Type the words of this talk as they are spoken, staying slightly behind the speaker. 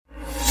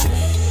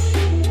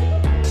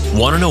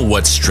Want to know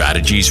what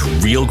strategies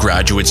real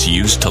graduates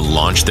use to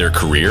launch their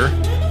career?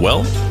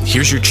 Well,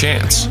 here's your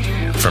chance.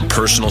 From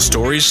personal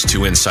stories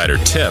to insider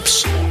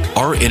tips,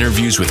 our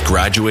interviews with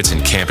graduates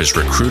and campus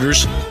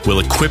recruiters will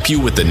equip you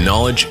with the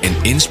knowledge and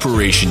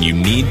inspiration you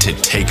need to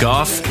take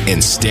off and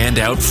stand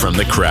out from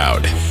the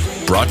crowd.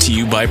 Brought to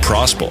you by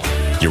Prosple,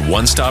 your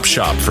one-stop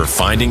shop for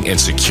finding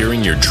and securing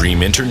your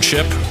dream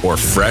internship or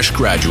fresh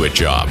graduate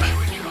job.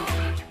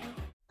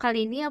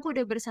 Kali ini aku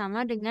udah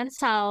bersama dengan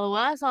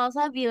Salwa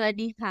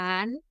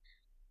Biladihan,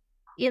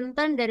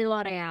 intern dari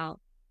L'Oreal.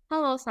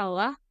 Halo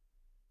Salwa.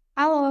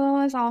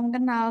 Halo, salam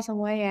kenal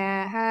semua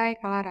ya. Hai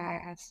Kak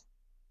Laras.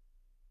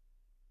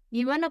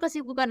 Gimana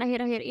kesibukan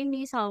akhir-akhir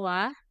ini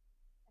Salwa?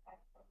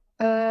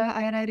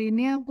 Akhir-akhir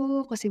ini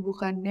aku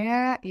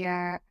kesibukannya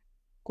ya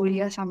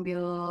kuliah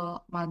sambil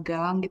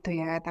magang gitu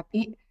ya.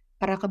 Tapi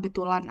karena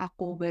kebetulan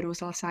aku baru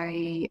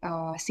selesai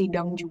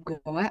sidang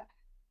juga,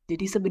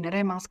 jadi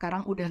sebenarnya emang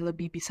sekarang udah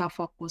lebih bisa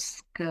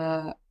fokus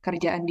ke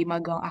kerjaan di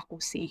magang aku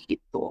sih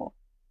gitu.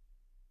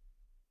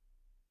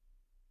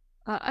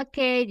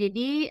 Oke,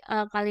 jadi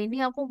kali ini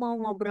aku mau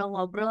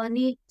ngobrol-ngobrol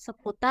nih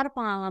seputar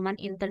pengalaman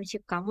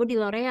internship kamu di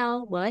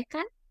L'Oreal. Boleh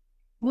kan?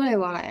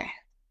 Boleh.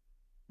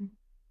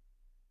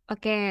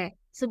 Oke,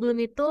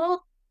 sebelum itu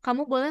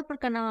kamu boleh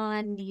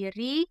perkenalan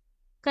diri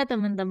ke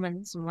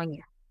teman-teman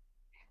semuanya.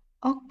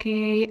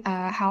 Oke,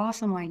 halo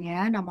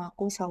semuanya. Nama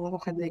aku Salwa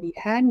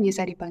Biladihan,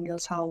 bisa dipanggil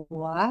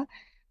Salwa.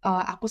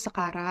 Aku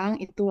sekarang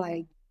itu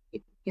lagi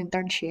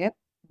internship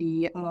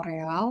di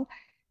L'Oreal.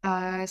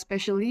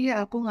 Especially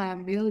aku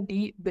ngambil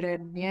di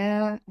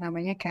brandnya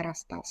namanya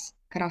Kerastase.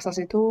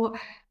 Kerastase itu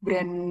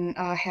brand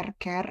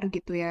haircare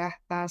gitu ya.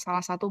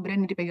 Salah satu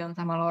brand yang dipegang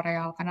sama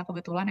L'Oreal. Karena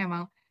kebetulan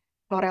emang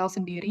L'Oreal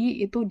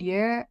sendiri itu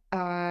dia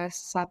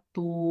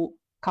satu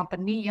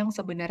company yang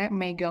sebenarnya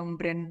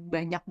megang brand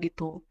banyak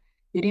gitu.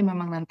 Jadi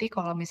memang nanti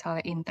kalau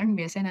misalnya intern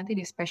biasanya nanti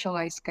di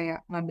specialize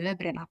kayak ngambilnya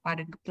brand apa,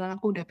 dan kebetulan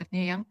aku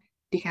dapetnya yang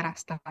di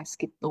Kerastase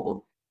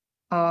gitu.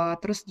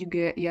 Terus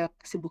juga ya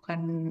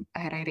kesibukan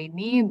akhir-akhir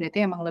ini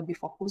berarti emang lebih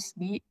fokus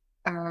di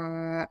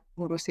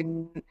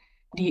ngurusin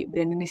di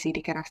brand ini sih,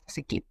 di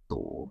Kerastase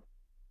gitu.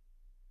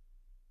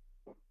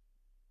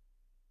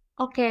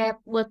 Oke,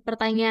 buat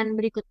pertanyaan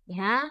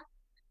berikutnya,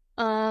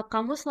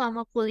 kamu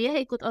selama kuliah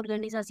ikut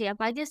organisasi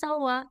apa aja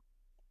Salwa?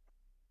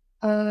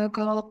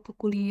 Kalau waktu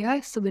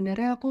kuliah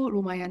sebenarnya aku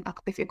lumayan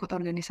aktif ikut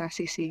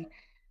organisasi sih.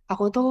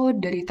 Aku tuh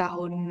dari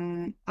tahun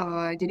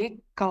jadi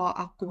kalau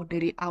aku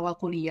dari awal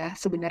kuliah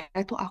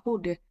sebenarnya tuh aku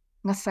udah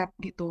ngeset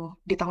gitu.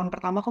 Di tahun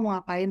pertama aku mau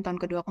ngapain, tahun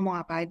kedua aku mau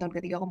ngapain, tahun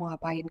ketiga aku mau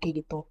ngapain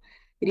kayak gitu.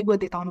 Jadi buat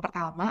di tahun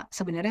pertama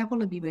sebenarnya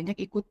aku lebih banyak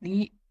ikut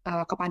di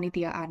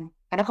kepanitiaan.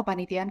 Karena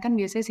kepanitiaan kan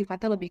biasanya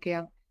sifatnya lebih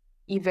kayak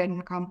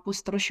event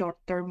kampus terus short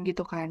term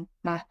gitu kan.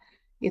 Nah,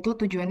 itu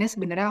tujuannya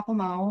sebenarnya aku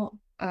mau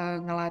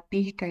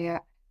ngelatih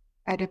kayak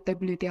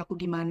adaptability aku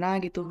gimana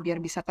gitu,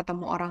 biar bisa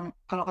ketemu orang,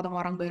 kalau ketemu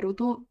orang baru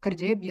tuh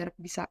kerjanya biar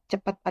bisa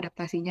cepat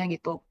adaptasinya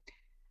gitu.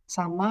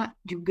 Sama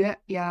juga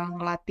yang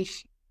latih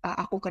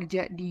aku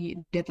kerja di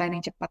deadline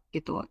yang cepat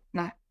gitu.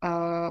 Nah,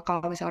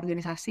 kalau misalnya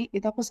organisasi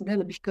itu aku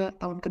sebenarnya lebih ke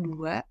tahun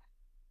kedua.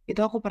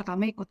 Itu aku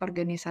pertama ikut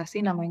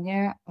organisasi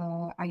namanya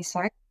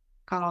ISEC.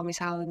 Kalau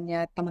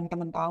misalnya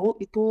teman-teman tahu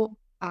itu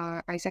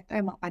ISEC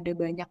tuh emang ada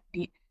banyak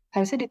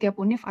harusnya di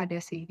tiap univ ada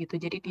sih gitu.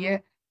 Jadi dia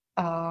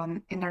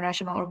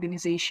international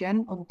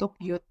organization untuk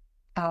youth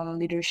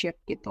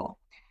leadership gitu.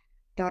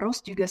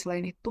 Terus juga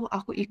selain itu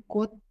aku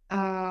ikut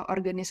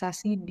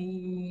organisasi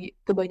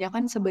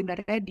kebanyakan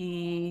sebenarnya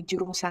di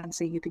jurusan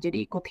sih gitu.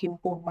 Jadi ikut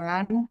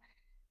himpunan,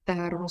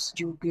 terus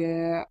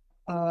juga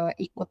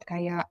ikut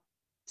kayak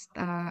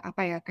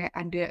apa ya, kayak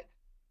ada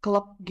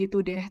klub gitu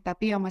deh,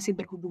 tapi yang masih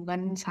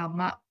berhubungan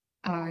sama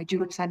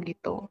jurusan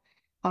gitu.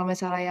 Kalau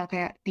misalnya yang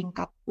kayak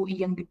tingkat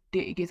UI yang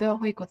gede gitu,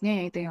 aku ikutnya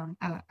ya itu yang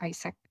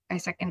ISEC,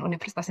 ISEC in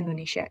Universitas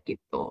Indonesia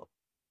gitu.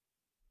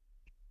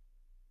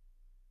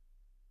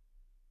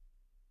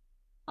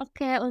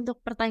 Oke,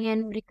 untuk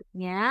pertanyaan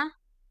berikutnya,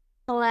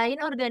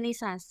 selain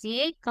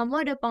organisasi,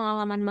 kamu ada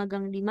pengalaman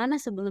magang di mana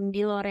sebelum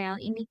di L'Oreal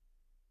ini?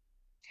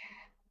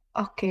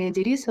 Oke,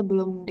 jadi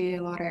sebelum di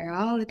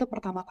L'Oreal itu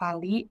pertama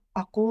kali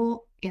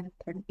aku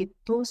intern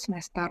itu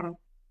semester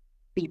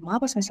 5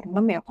 atau semester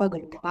 6 ya, aku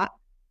agak lupa.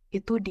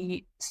 Itu di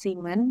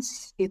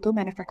Siemens, itu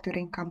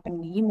manufacturing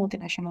company,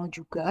 multinasional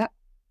juga.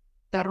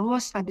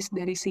 Terus habis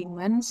dari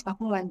Siemens,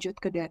 aku lanjut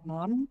ke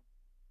Danone.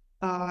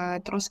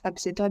 Terus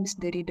habis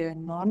dari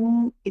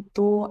Danone,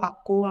 itu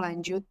aku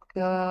lanjut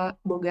ke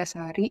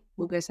Bogasari.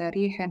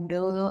 Bogasari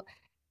handle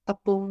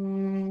tepung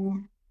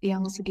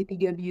yang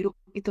segitiga biru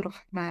itu loh.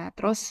 Nah,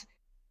 terus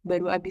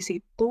baru abis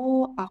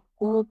itu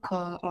aku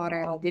ke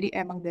L'Oreal. Jadi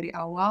emang dari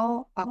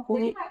awal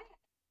aku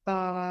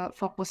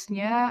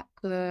fokusnya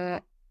ke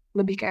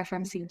lebih ke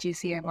FMCG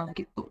sih emang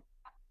gitu.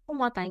 Aku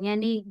mau tanya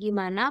nih,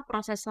 gimana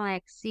proses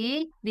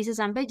seleksi bisa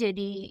sampai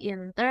jadi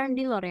intern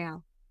di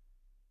L'Oreal?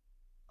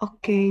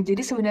 Oke,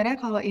 jadi sebenarnya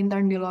kalau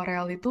intern di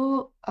L'Oreal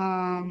itu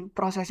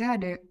prosesnya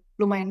ada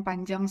lumayan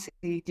panjang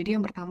sih. Jadi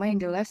yang pertama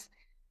yang jelas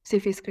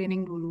CV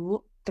screening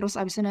dulu, terus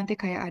abis itu nanti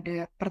kayak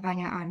ada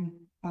pertanyaan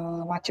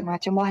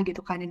macem-macem lah gitu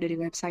kan dari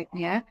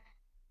websitenya.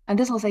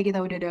 Nanti selesai kita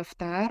udah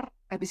daftar,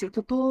 habis itu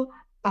tuh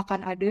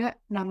akan ada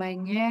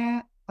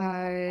namanya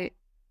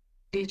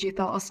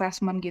digital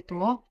assessment gitu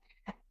loh.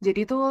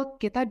 Jadi tuh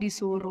kita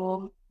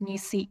disuruh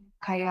ngisi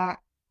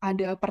kayak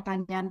ada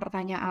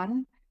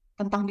pertanyaan-pertanyaan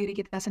tentang diri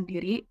kita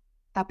sendiri,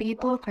 tapi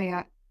itu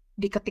kayak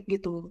diketik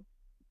gitu.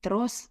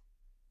 Terus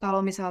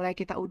kalau misalnya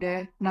kita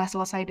udah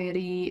selesai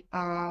dari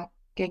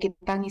kayak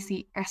kita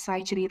ngisi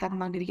esai cerita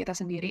tentang diri kita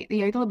sendiri,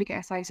 ya itu lebih ke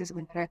esai sih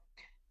sebenarnya.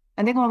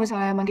 Nanti kalau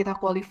misalnya emang kita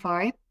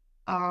qualified,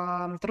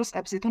 terus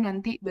abis itu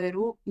nanti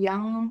baru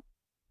yang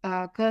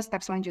ke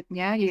step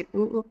selanjutnya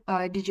yaitu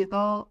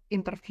digital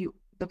interview,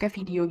 itu kayak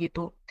video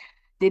gitu.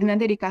 Jadi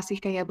nanti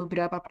dikasih kayak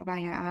beberapa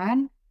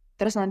pertanyaan,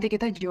 terus nanti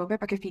kita jawabnya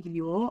pakai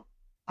video,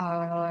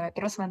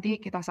 terus nanti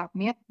kita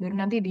submit, baru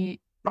nanti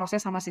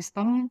diproses sama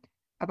sistem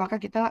apakah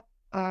kita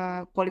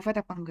qualified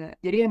apa enggak.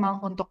 Jadi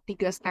emang untuk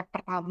 3 step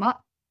pertama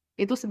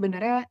itu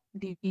sebenarnya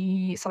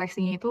di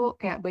seleksinya itu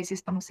kayak by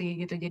system sih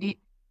gitu. Jadi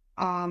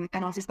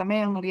emang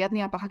sistemnya yang ngeliat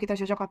nih apakah kita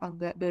cocok apa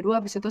enggak. Baru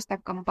habis itu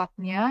step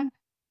keempatnya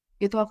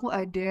itu aku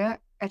ada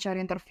HR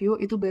interview,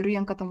 itu baru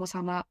yang ketemu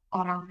sama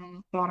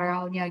orang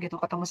L'Oreal-nya gitu,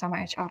 ketemu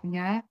sama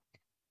HR-nya.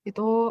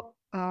 Itu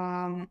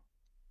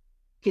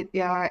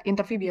ya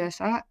interview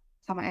biasa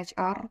sama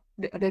HR,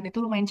 dan itu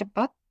lumayan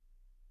cepat.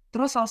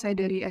 Terus selesai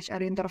dari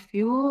HR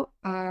interview,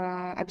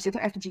 abis itu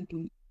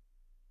FGD.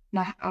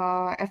 Nah,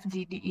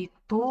 FGD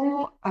itu,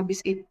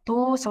 abis itu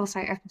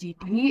selesai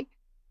FGD,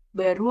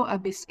 baru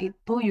abis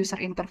itu user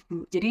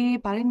interview.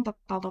 Jadi paling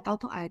total-total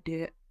tuh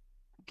ada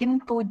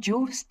mungkin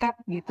 7 step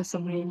gitu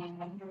sebelum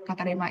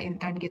keterima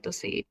intern gitu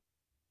sih.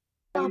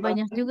 Wah,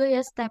 banyak juga ya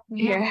stepnya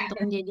Iya,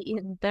 untuk menjadi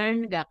intern,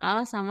 gak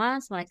kalah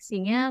sama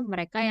seleksinya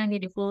mereka yang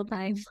jadi full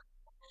time.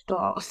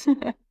 betul.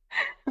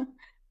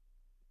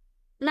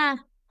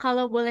 Nah,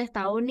 kalau boleh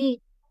tahu nih,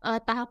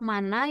 tahap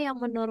mana yang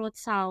menurut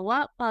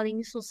Salwa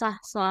paling susah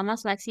selama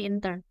seleksi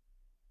intern?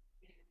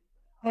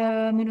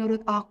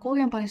 Menurut aku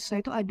yang paling susah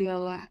itu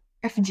adalah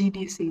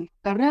FGD sih.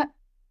 Karena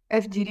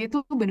FGD itu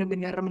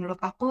benar-benar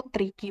menurut aku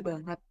tricky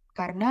banget.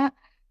 Karena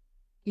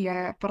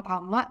ya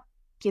pertama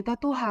kita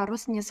tuh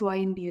harus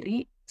nyesuaiin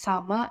diri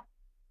sama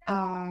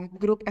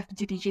grup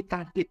FGD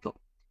kita gitu.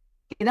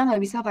 Kita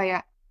nggak bisa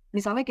kayak,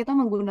 misalnya kita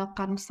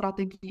menggunakan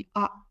strategi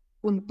A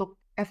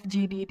untuk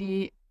FGD di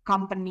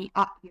company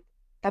A gitu.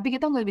 Tapi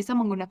kita nggak bisa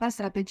menggunakan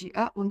strategi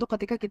A untuk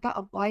ketika kita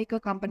apply ke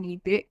company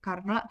B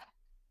karena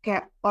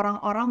kayak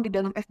orang-orang di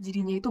dalam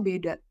FGD-nya itu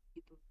beda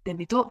gitu. Dan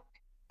itu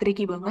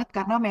tricky banget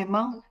karena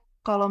memang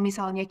kalau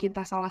misalnya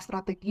kita salah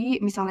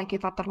strategi, misalnya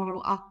kita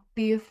terlalu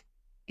aktif,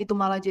 itu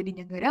malah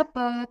jadinya nggak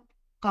dapet.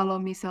 Kalau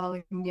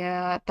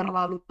misalnya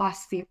terlalu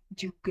pasif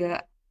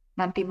juga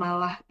nanti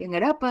malah ya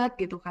nggak dapet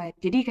gitu kan.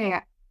 Jadi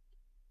kayak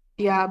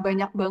ya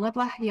banyak banget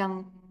lah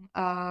yang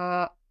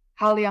eh,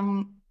 hal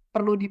yang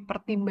perlu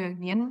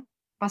dipertimbangin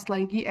pas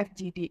lagi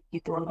FGD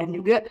gitu. Dan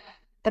juga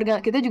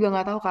kita juga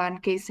nggak tahu kan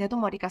case-nya tuh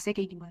mau dikasih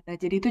kayak gimana.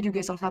 Jadi itu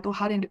juga salah satu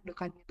hal yang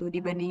deg-degan gitu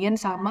dibandingin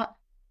sama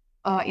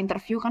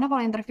interview. Karena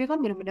kalau interview kan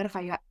benar-benar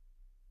kayak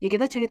ya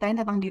kita ceritain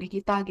tentang diri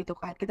kita gitu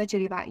kan. Kita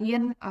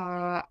ceritain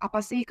apa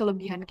sih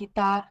kelebihan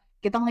kita.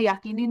 Kita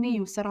ngeyakinin nih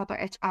user atau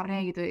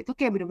HR-nya gitu. Itu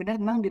kayak benar-benar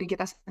tentang diri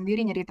kita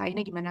sendiri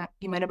nyeritainnya gimana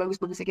gimana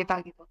bagus-bagusnya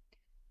kita gitu.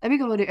 Tapi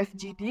kalau di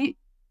FGD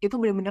itu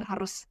benar-benar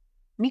harus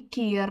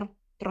mikir,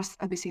 terus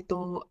abis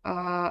itu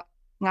eh,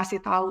 ngasih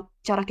tahu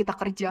cara kita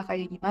kerja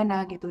kayak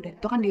gimana gitu. Dan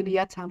itu kan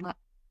dilihat sama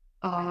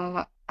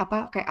eh,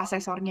 apa kayak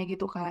asesornya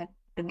gitu kan.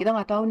 Dan kita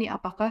nggak tahu nih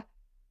apakah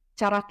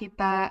cara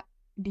kita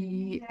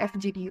di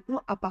FGD itu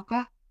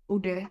apakah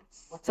udah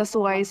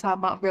sesuai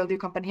sama value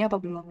company apa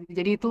belum.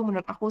 Jadi itu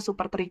menurut aku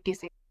super tricky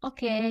sih.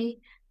 Oke,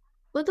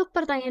 untuk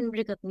pertanyaan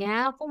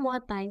berikutnya, aku mau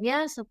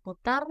tanya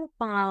seputar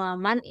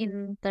pengalaman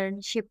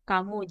internship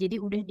kamu. Jadi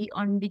udah di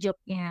on the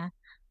job-nya.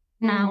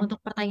 Nah, Hmm. untuk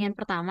pertanyaan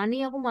pertama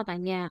nih, aku mau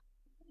tanya,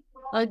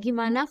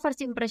 gimana first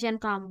impression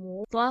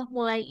kamu setelah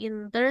mulai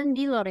intern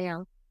di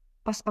L'Oreal?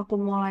 Pas aku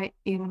mulai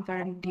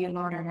intern di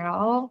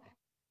L'Oreal,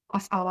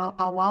 pas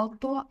awal-awal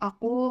tuh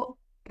aku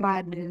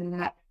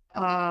rada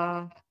eh,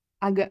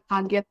 agak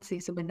kaget sih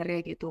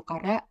sebenarnya gitu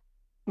karena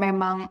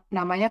memang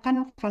namanya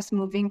kan fast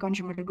moving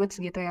consumer goods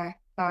gitu ya,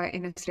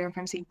 industri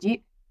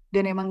FMCG,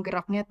 dan emang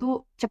geraknya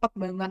tuh cepet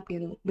banget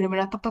gitu,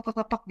 benar-benar tek tek tek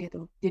tek tek gitu.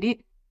 Jadi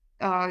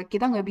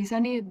kita nggak bisa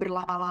nih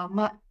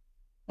berlama-lama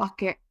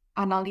pakai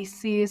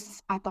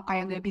analisis atau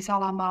kayak nggak bisa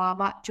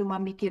lama-lama cuma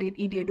mikirin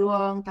ide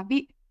doang,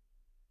 tapi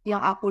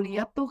yang aku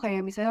lihat tuh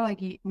kayak misalnya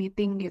lagi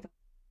meeting gitu,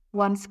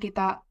 once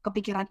kita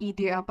kepikiran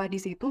ide apa di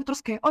situ terus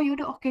kayak oh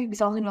yaudah oke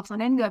bisa langsung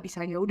dilaksanain, nggak bisa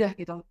ya udah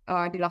gitu,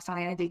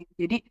 dilaksanain aja gitu.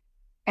 Jadi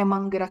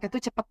emang geraknya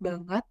tuh cepet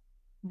banget.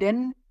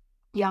 Dan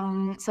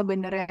yang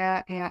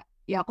sebenarnya kayak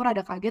ya aku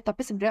rada kaget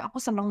tapi sebenarnya aku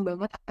seneng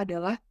banget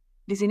adalah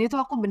di sini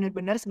tuh aku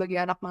bener-bener sebagai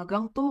anak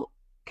magang tuh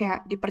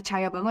kayak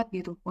dipercaya banget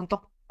gitu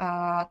untuk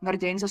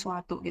ngerjain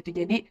sesuatu gitu.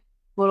 Jadi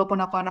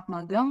walaupun aku anak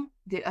magang,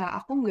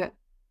 aku nggak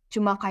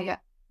cuma kayak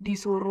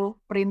disuruh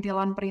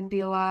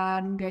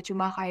perintilan-perintilan, nggak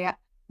cuma kayak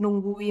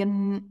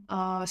nungguin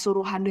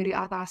suruhan dari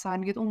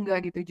atasan gitu,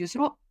 enggak gitu.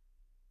 Justru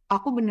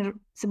aku bener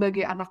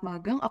sebagai anak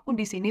magang, aku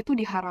di sini tuh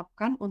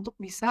diharapkan untuk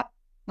bisa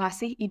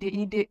ngasih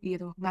ide-ide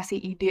gitu, ngasih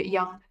ide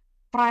yang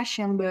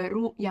fresh, yang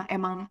baru, yang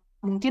emang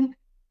mungkin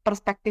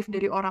perspektif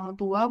dari orang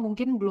tua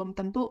mungkin belum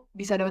tentu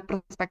bisa dapat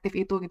perspektif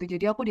itu gitu.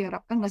 Jadi aku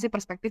diharapkan ngasih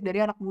perspektif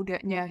dari anak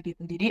mudanya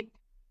gitu. Jadi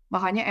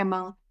makanya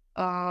emang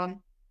eh,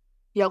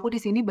 ya aku di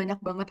sini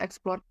banyak banget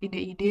explore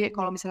ide-ide.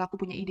 Kalau misalnya aku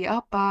punya ide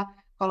apa,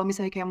 kalau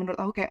misalnya kayak menurut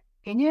aku kayak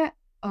kayaknya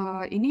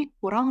ini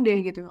kurang deh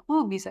gitu,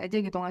 aku bisa aja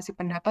gitu ngasih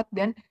pendapat.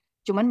 Dan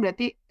cuman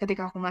berarti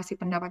ketika aku ngasih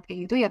pendapat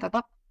kayak gitu ya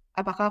tetap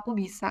apakah aku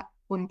bisa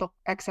untuk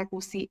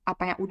eksekusi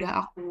apa yang udah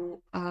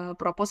aku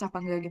propose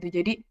apa enggak gitu.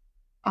 Jadi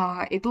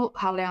itu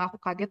hal yang aku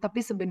kaget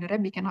tapi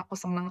sebenarnya bikin aku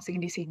senang sih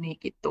di sini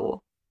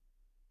gitu.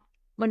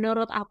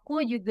 Menurut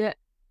aku juga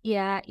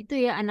ya itu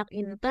ya anak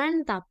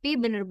intern tapi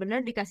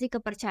bener-bener dikasih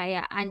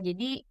kepercayaan.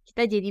 Jadi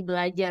kita jadi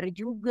belajar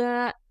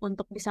juga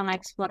untuk bisa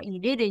nge-explore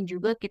ide dan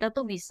juga kita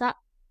tuh bisa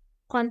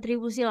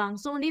kontribusi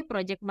langsung di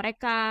project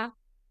mereka.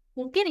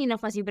 Mungkin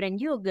inovasi brand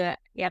juga,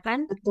 ya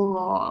kan?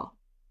 Betul.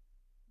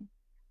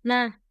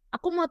 Nah,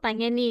 aku mau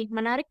tanya nih,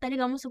 menarik tadi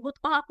kamu sebut,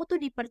 oh aku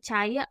tuh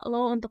dipercaya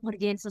loh untuk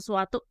ngerjain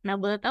sesuatu. Nah,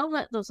 boleh tahu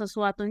nggak tuh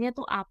sesuatunya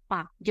tuh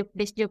apa? Job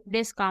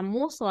desk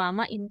kamu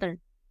selama intern.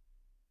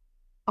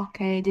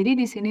 Oke, jadi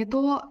di sini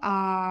tuh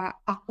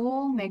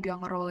aku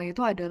megang role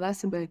itu adalah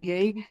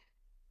sebagai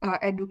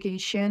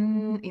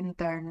education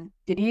intern.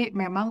 Jadi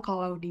memang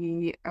kalau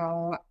di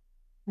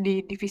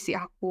divisi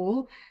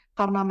aku,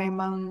 karena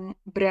memang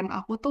brand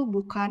aku tuh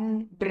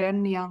bukan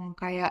brand yang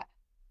kayak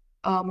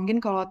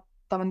mungkin kalau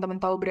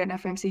teman-teman tahu brand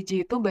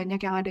FMCG itu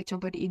banyak yang ada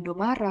contoh di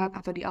Indomaret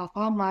atau di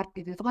Alfamart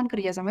gitu. Itu kan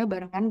kerjasamanya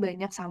barengan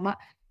banyak sama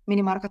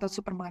minimarket atau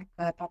supermarket.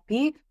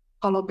 Tapi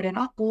kalau brand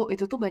aku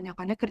itu tuh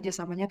banyakannya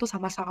kerjasamanya tuh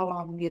sama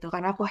salon gitu.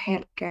 Karena aku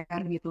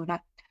haircare gitu.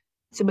 Nah,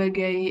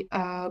 sebagai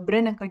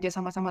brand yang kerja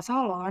sama-sama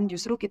salon,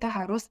 justru kita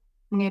harus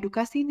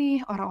mengedukasi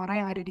nih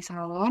orang-orang yang ada di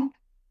salon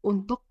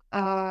untuk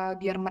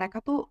biar mereka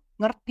tuh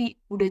ngerti,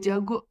 udah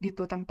jago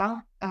gitu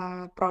tentang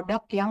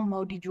produk yang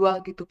mau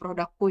dijual gitu,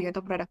 produkku yaitu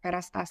produk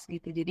Kerastas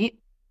gitu. Jadi,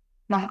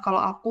 nah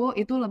kalau aku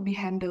itu lebih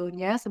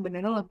handle-nya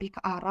sebenarnya lebih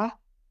ke arah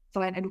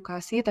selain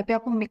edukasi, tapi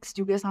aku mix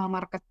juga sama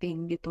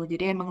marketing gitu.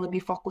 Jadi emang lebih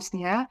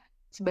fokusnya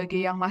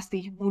sebagai yang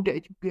masih muda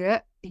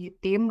juga di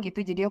tim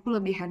gitu. Jadi aku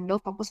lebih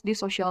handle fokus di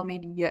social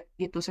media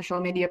gitu,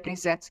 social media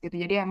presence gitu.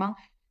 Jadi emang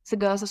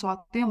segala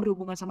sesuatu yang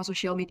berhubungan sama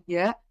social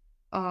media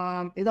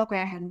itu aku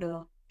yang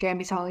handle.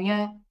 Kayak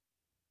misalnya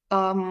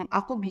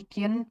aku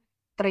bikin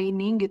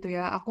training gitu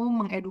ya, aku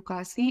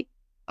mengedukasi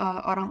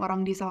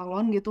orang-orang di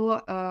salon gitu,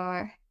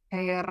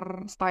 hair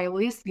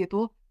stylist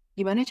gitu,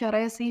 gimana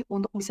caranya sih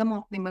untuk bisa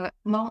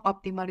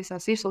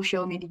mengoptimalisasi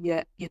social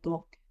media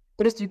gitu.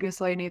 Terus juga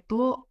selain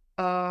itu,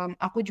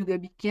 aku juga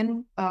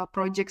bikin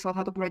salah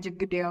satu project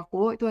gede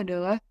aku itu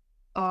adalah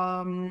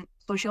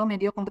social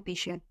media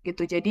competition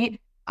gitu. Jadi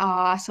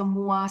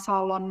semua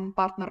salon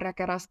partner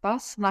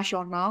Kerastas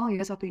nasional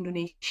ya satu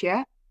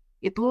Indonesia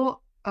itu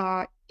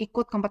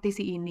ikut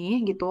kompetisi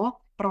ini gitu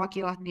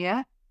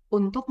perwakilannya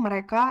untuk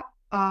mereka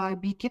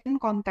bikin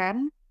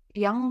konten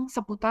yang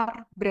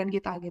seputar brand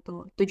kita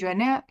gitu.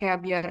 Tujuannya kayak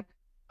biar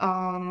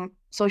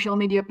social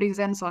media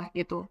presence lah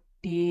gitu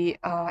di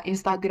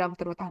Instagram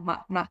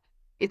terutama. Nah,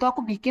 itu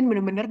aku bikin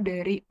bener-bener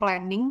dari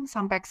planning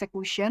sampai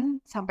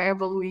execution sampai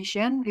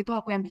evaluation itu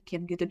aku yang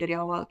bikin gitu dari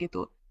awal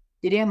gitu.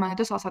 Jadi emang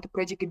itu salah satu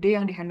project gede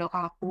yang dihandle ke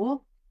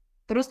aku.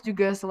 Terus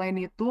juga selain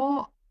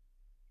itu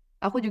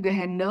aku juga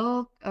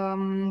handle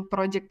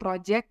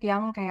project-project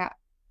yang kayak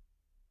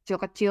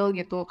kecil-kecil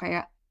gitu,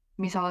 kayak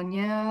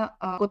misalnya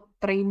ikut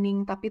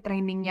training, tapi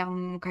training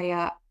yang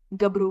kayak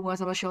gak berhubungan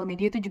sama social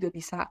media itu juga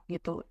bisa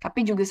gitu.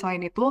 Tapi juga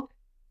selain itu,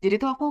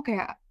 jadi tuh aku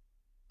kayak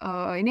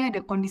ini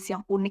ada kondisi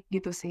yang unik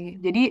gitu sih.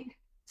 Jadi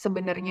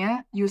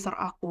sebenarnya user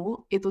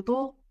aku itu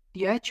tuh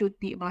dia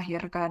cuti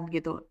melahirkan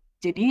gitu.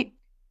 Jadi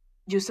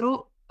justru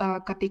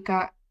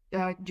ketika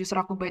justru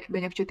aku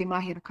banyak cuti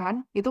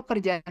melahirkan, itu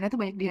kerjaannya tuh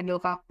banyak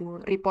dihandle ke aku.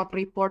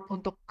 Report-report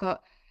untuk ke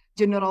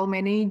general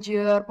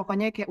manager,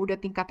 pokoknya kayak udah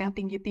tingkat yang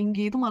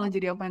tinggi-tinggi itu malah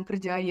jadi apa yang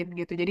kerjain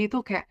gitu. Jadi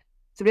itu kayak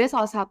sebenarnya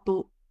salah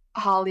satu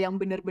hal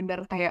yang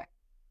benar-benar kayak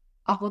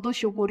aku tuh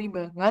syukuri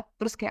banget.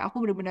 Terus kayak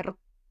aku benar-benar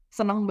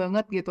senang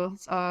banget gitu.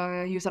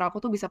 User aku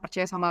tuh bisa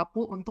percaya sama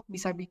aku untuk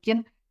bisa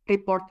bikin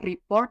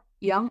report-report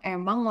yang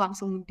emang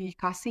langsung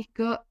dikasih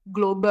ke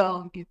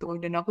global gitu.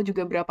 Dan aku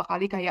juga berapa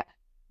kali kayak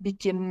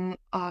bikin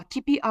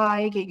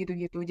KPI kayak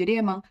gitu-gitu.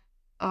 Jadi emang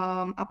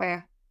apa ya?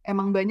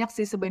 Emang banyak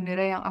sih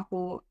sebenarnya yang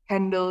aku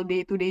handle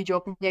day to day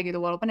jobnya gitu.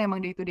 Walaupun emang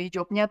day to day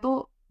jobnya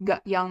tuh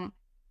nggak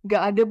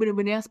ada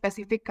bener-bener yang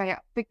spesifik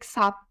kayak fix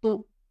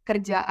satu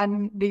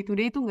kerjaan day to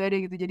day itu nggak ada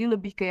gitu. Jadi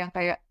lebih ke yang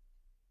kayak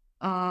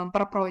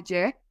per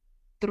project.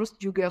 Terus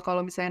juga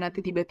kalau misalnya nanti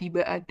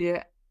tiba-tiba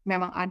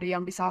memang ada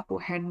yang bisa aku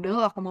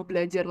handle, aku mau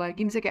belajar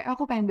lagi, misalnya kayak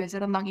aku pengen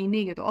belajar tentang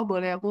ini gitu. Oh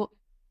boleh aku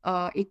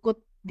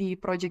ikut di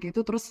project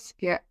itu, terus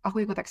kayak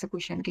aku ikut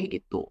execution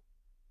kayak gitu.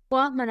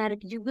 Wah, menarik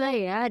juga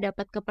ya,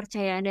 dapat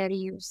kepercayaan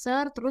dari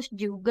user, terus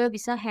juga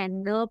bisa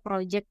handle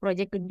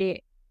project-project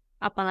gede.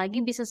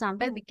 Apalagi bisa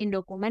sampai bikin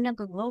dokumen yang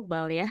ke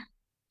global ya.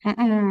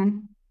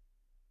 Mm-mm.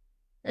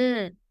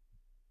 Hmm,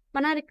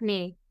 menarik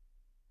nih.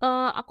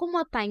 Aku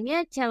mau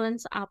tanya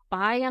challenge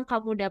apa yang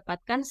kamu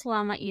dapatkan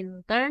selama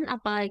intern,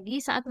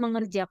 apalagi saat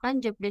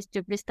mengerjakan job desk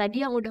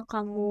tadi yang udah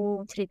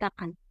kamu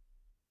ceritakan?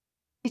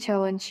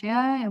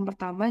 Challenge-nya yang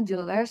pertama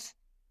jelas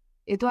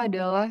itu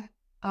adalah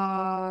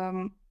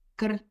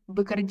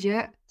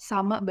bekerja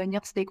sama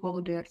banyak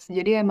stakeholders.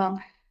 Jadi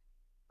emang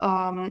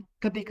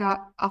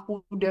ketika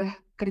aku udah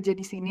kerja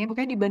di sini,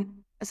 pokoknya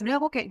sebenarnya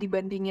aku kayak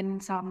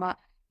dibandingin sama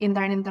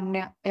intern-intern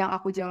yang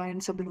aku jalanin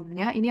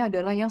sebelumnya, ini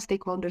adalah yang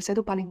stakeholders-nya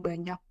tuh paling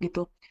banyak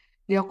gitu.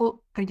 Jadi aku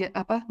kerja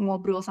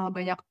ngobrol sama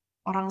banyak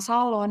orang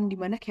salon, di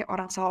mana kayak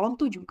orang salon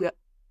tuh juga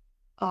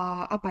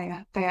apa ya,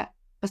 kayak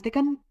pasti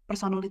kan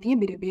personality-nya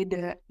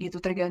beda-beda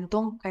gitu,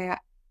 tergantung kayak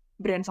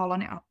brand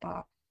salonnya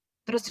apa.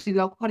 Terus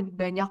juga aku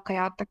banyak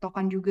kayak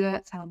tektokan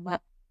juga sama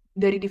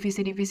dari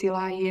divisi-divisi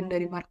lain,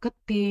 dari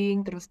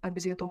marketing, terus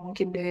abis itu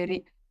mungkin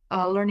dari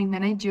learning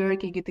manager,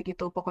 kayak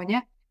gitu-gitu.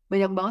 Pokoknya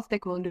banyak banget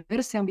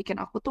stakeholders yang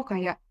bikin aku tuh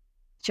kayak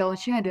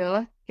challenge-nya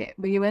adalah kayak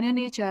bagaimana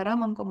nih cara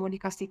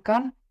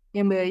mengkomunikasikan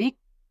yang baik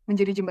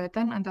menjadi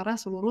jembatan antara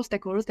seluruh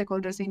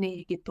stakeholders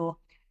ini gitu.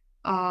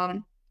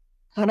 Um,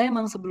 karena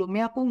emang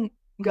sebelumnya aku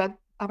nggak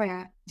apa ya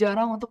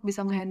jarang untuk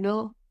bisa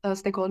ngehandle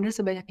stakeholder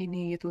sebanyak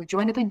ini gitu.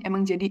 Cuman itu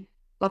emang jadi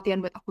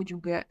latihan buat aku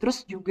juga.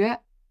 Terus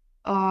juga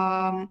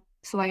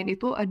selain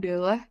itu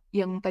adalah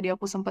yang tadi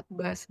aku sempat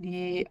bahas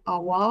di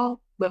awal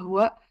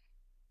bahwa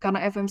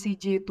karena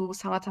FMCG itu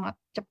sangat-sangat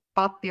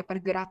cepat ya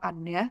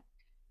pergerakannya.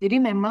 Jadi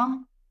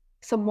memang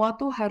semua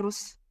tuh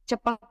harus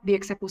cepat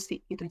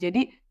dieksekusi gitu.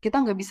 Jadi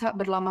kita nggak bisa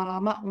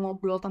berlama-lama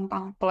ngobrol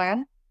tentang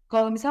plan.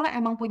 Kalau misalnya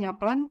emang punya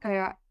plan,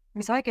 kayak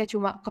misalnya kayak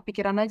cuma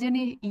kepikiran aja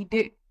nih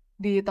ide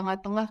di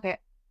tengah-tengah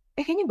kayak,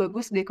 kayaknya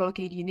bagus deh kalau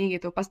kayak gini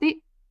gitu. Pasti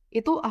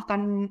itu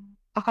akan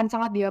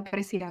sangat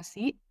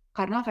diapresiasi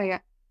karena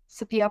kayak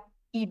setiap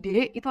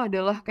ide itu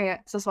adalah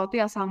kayak sesuatu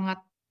yang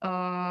sangat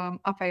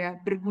apa ya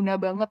berguna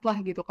banget lah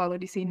gitu kalau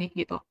di sini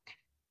gitu.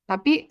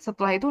 Tapi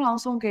setelah itu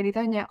langsung kayak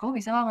ditanya, kamu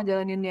bisa nggak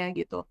ngejalaninnya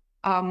gitu?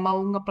 Mau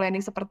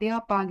nge-planning seperti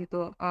apa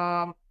gitu?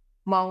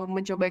 Mau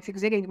mencoba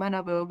eksekusi kayak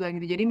gimana? Bla bla bla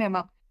gitu. Jadi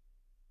memang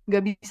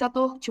nggak bisa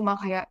tuh cuma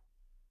kayak,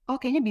 oh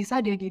kayaknya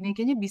bisa deh gini,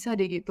 kayaknya bisa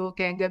deh gitu.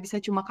 Kayak nggak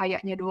bisa cuma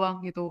kayaknya doang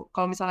gitu.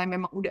 Kalau misalnya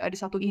memang udah ada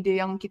satu ide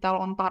yang kita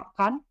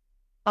lontarkan,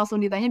 langsung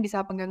ditanya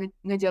bisa apa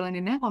nggak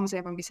ngejalaninnya. Kalau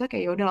misalnya emang bisa,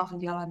 kayak ya udah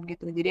langsung jalan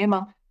gitu. Jadi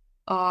emang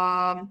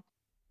um,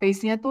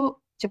 pace-nya tuh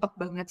cepet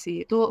banget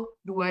sih. Itu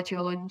dua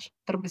challenge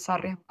terbesar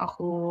yang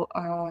aku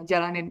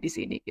jalanin di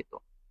sini gitu.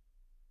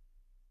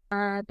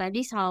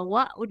 Tadi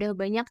Salwa udah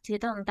banyak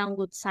cerita tentang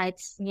good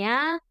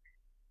sides-nya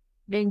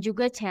dan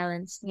juga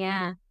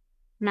challenge-nya.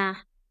 Nah,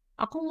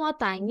 aku mau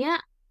tanya,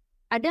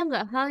 ada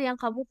nggak hal yang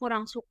kamu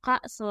kurang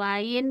suka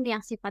selain yang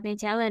sifatnya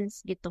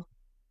challenge gitu?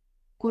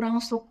 Kurang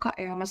suka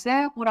ya,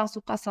 maksudnya kurang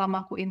suka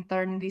selama aku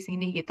intern di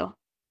sini gitu.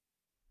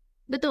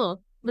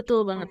 Betul,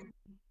 betul banget. Hmm.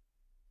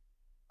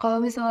 Kalau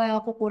misalnya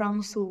aku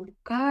kurang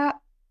suka,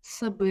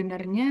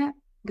 sebenarnya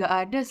nggak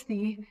ada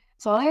sih.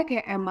 Soalnya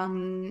kayak emang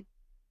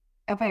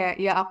apa ya,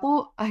 ya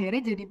aku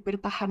akhirnya jadi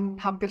bertahan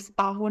hampir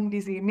setahun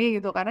di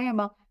sini gitu karena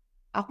emang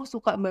aku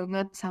suka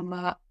banget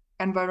sama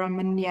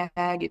environment-nya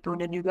gitu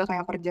dan juga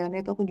kayak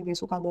kerjaannya itu aku juga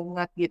suka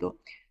banget gitu.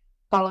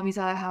 Kalau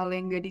misalnya hal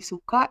yang gak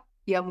disuka,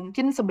 ya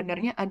mungkin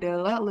sebenarnya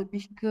adalah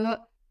lebih ke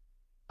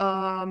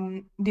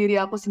diri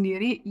aku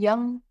sendiri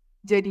yang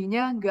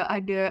jadinya gak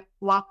ada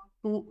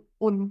waktu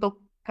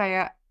untuk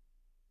kayak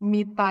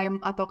me time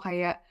atau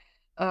kayak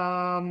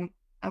em,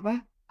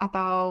 apa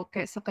atau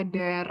kayak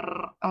sekedar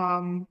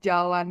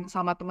jalan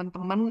sama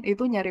teman-teman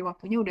itu nyari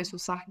waktunya udah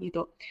susah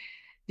gitu.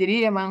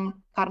 Jadi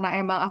emang karena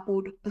emang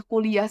aku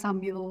kuliah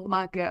sambil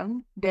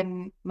magang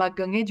dan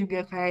magangnya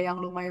juga kayak yang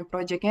lumayan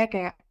projectnya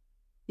kayak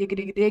ya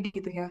gede-gede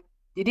gitu ya.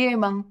 Jadi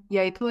emang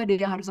ya itu ada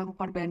yang harus aku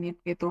korbanin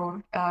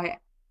gitu. Eh,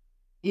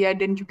 ya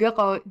dan juga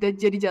kalau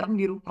jadi jarang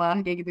di rumah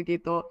kayak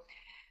gitu-gitu.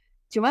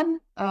 Cuman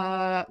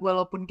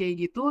walaupun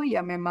kayak gitu ya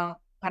memang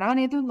karena kan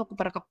itu untuk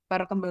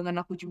perkembangan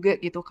aku juga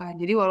gitu kan.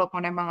 Jadi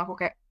walaupun emang aku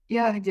kayak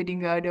ya jadi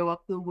nggak ada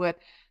waktu buat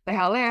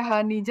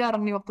leha-leha nih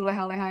jarang nih waktu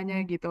leha-lehanya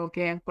gitu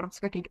kayak yang kurang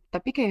suka kayak gitu.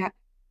 Tapi kayak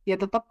ya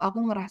tetap aku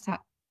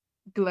ngerasa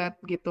glad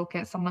gitu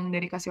kayak senang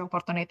dari kasih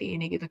opportunity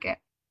ini gitu kayak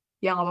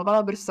ya nggak apa-apa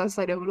lah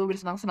bersusah-susah dahulu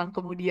bersenang-senang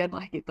kemudian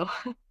lah gitu.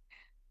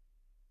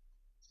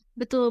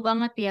 Betul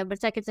banget ya,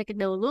 bersakit-sakit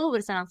dahulu,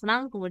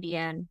 bersenang-senang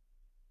kemudian.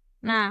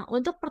 Nah,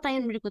 untuk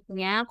pertanyaan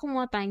berikutnya, aku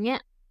mau tanya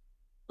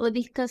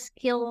lebih ke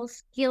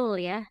skill-skill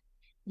ya.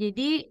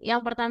 Jadi,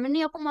 yang pertama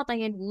nih aku mau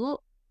tanya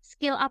dulu,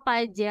 skill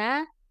apa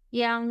aja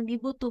yang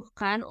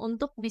dibutuhkan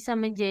untuk bisa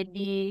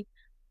menjadi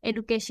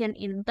education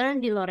intern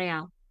di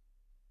L'Oreal?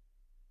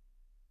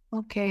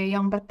 Oke,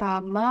 yang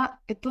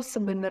pertama itu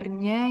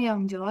sebenarnya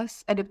yang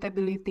jelas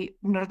adaptability.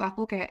 Menurut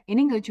aku kayak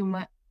ini nggak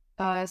cuma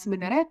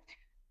sebenarnya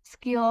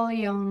skill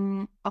yang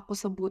aku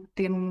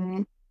sebutin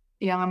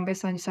yang sampai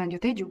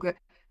selanjutnya juga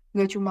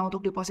nggak cuma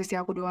untuk di posisi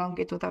aku doang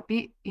gitu,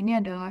 tapi ini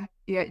adalah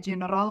ya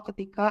general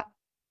ketika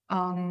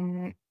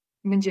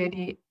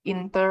menjadi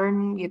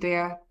intern gitu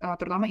ya,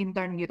 terutama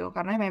intern gitu,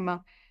 karena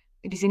memang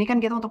di sini kan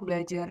kita untuk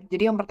belajar.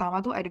 Jadi yang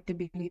pertama tuh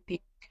adaptability.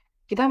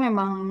 Kita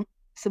memang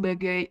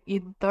sebagai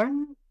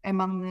intern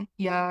emang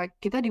ya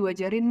kita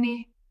diwajarin nih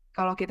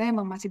kalau kita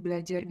emang masih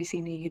belajar di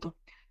sini gitu.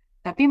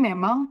 Tapi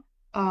memang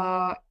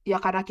ya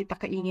karena kita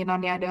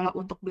keinginannya adalah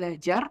untuk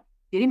belajar,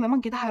 jadi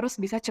memang kita harus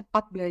bisa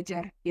cepat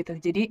belajar gitu.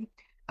 Jadi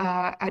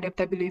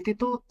adaptability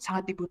itu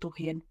sangat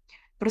dibutuhin.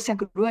 Terus yang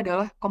kedua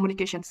adalah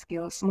communication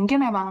skills.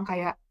 Mungkin emang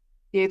kayak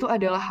ya itu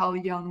adalah hal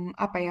yang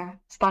apa ya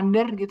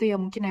standar gitu ya,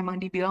 mungkin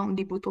emang dibilang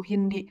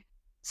dibutuhin di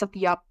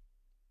setiap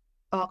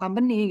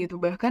company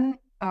gitu. Bahkan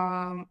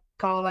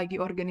kalau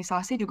lagi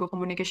organisasi juga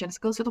communication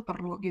skills itu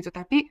perlu gitu.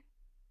 Tapi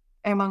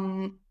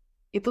emang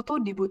itu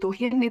tuh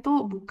dibutuhin,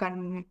 itu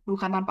bukan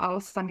tanpa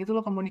alasan gitu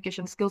loh.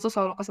 Communication skills tuh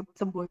selalu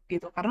kesebut-sebut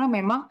gitu, karena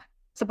memang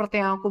seperti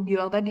yang aku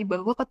bilang tadi,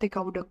 bahwa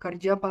ketika udah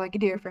kerja apalagi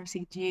di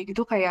FMCG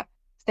gitu kayak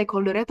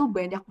stakeholder-nya tuh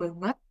banyak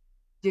banget.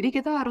 Jadi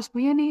kita harus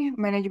punya nih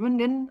manajemen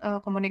dan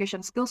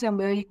communication skills yang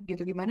baik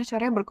gitu. Gimana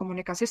caranya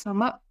berkomunikasi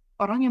sama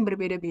orang yang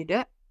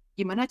berbeda-beda,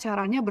 gimana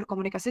caranya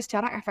berkomunikasi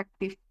secara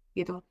efektif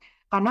gitu.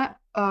 Karena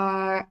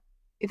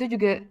itu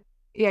juga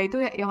ya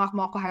itu yang aku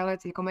mau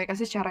highlight sih,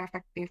 komunikasi secara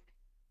efektif.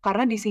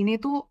 Karena di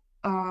sini tuh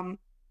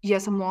ya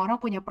semua orang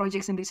punya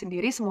project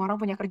sendiri-sendiri, semua orang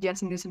punya kerjaan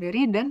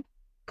sendiri-sendiri, dan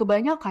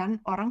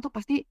kebanyakan orang tuh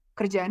pasti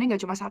kerjaannya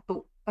nggak cuma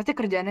satu, pasti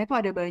kerjaannya itu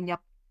ada banyak.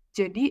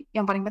 Jadi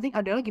yang paling penting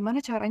adalah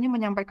gimana caranya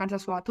menyampaikan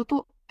sesuatu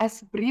tuh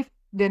as brief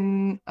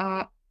dan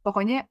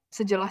pokoknya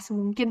sejelas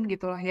mungkin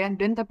gitu lah ya.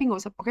 Dan tapi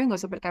pokoknya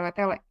nggak usah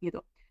bertele-tele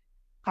gitu.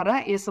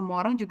 Karena ya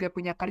semua orang juga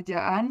punya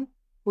kerjaan,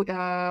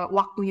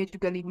 waktunya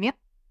juga limit.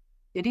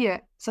 Jadi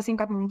ya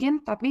sesingkat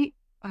mungkin tapi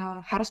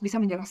harus bisa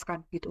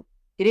menjelaskan gitu.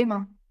 Jadi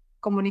emang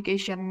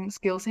communication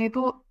skills-nya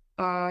itu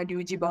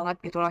diuji banget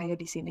gitu lah ya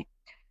di sini.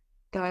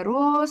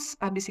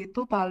 Terus abis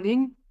itu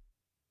paling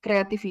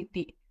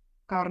creativity.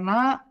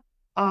 Karena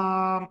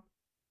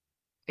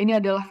ini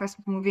adalah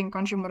fast moving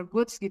consumer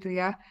goods gitu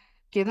ya.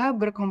 Kita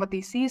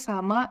berkompetisi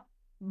sama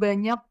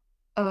banyak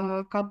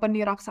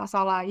company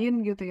raksasa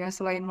lain gitu ya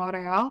selain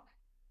L'Oreal,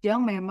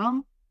 yang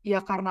memang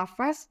ya karena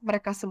fast,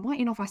 mereka semua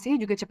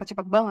inovasinya juga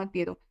cepat-cepat banget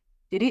gitu.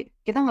 Jadi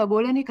kita nggak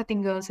boleh nih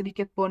ketinggalan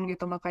sedikit pun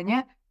gitu.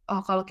 Makanya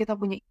kalau kita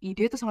punya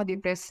ide itu sangat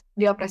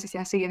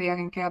diapresiasi gitu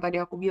yang kayak tadi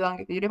aku bilang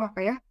gitu. Jadi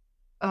makanya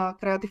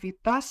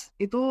kreativitas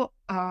itu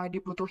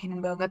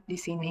dibutuhin banget di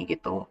sini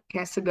gitu.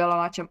 Kayak segala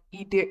macam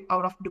ide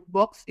out of the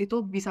box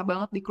itu bisa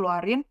banget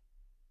dikeluarin.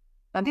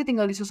 Nanti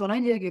tinggal disusun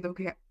aja gitu,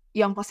 kayak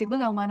yang possible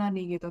yang mana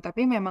nih gitu.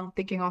 Tapi memang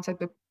thinking outside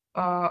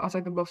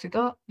the box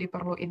itu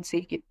diperluin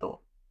sih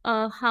gitu.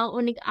 Hal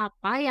unik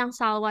apa yang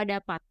Salwa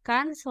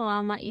dapatkan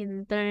selama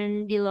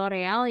intern di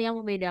L'Oreal yang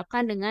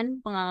membedakan dengan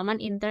pengalaman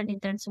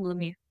intern-intern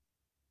sebelumnya?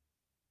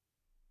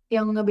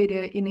 Yang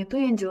ngebedain itu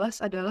yang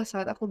jelas adalah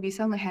saat aku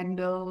bisa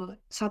ngehandle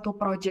satu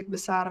project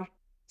besar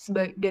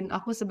dan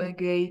aku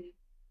sebagai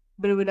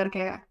benar-benar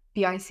kayak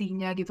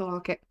PIC-nya gitu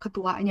loh, kayak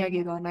ketuanya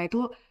gitu. Nah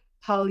itu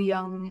hal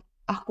yang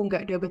aku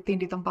nggak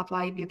dapetin di tempat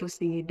lain gitu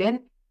sih.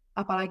 Dan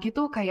apalagi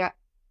tuh kayak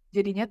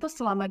jadinya tuh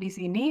selama di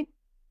sini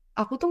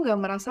aku tuh nggak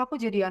merasa aku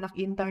jadi anak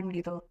intern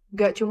gitu.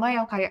 Nggak cuma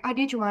yang kayak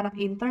dia cuma anak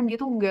intern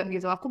gitu, nggak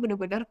gitu. Aku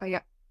benar-benar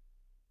kayak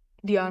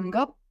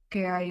dianggap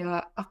kayak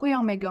ya aku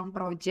yang megang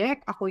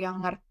project, aku yang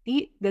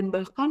ngerti, dan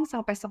bahkan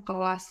sampai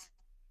sekelas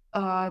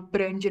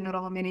brand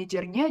general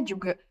manajernya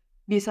juga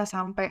bisa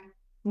sampai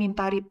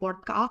minta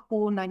report ke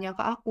aku, nanya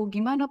ke aku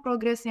gimana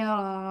progresnya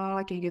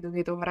lah, kayak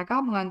gitu-gitu. Mereka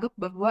menganggap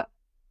bahwa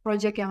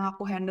project yang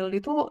aku handle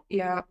itu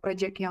ya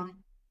project yang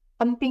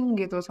penting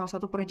gitu, salah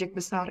satu project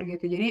besar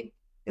gitu. Jadi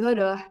itu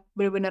adalah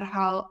benar-benar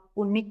hal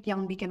unik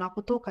yang bikin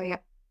aku tuh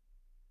kayak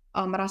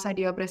merasa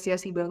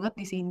diapresiasi banget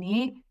di sini.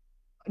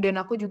 Dan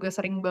aku juga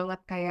sering banget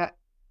kayak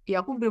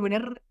ya aku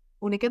bener-bener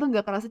uniknya tuh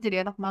nggak kerasa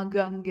jadi anak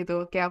magang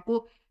gitu. Kayak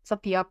aku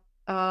setiap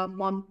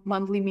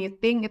monthly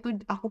meeting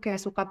itu aku kayak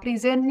suka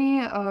present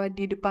nih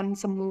di depan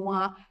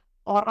semua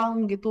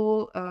orang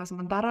gitu,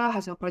 sementara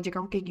hasil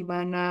project aku kayak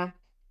gimana,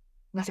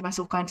 ngasih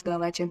masukan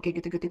segala macam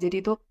kayak gitu-gitu. Jadi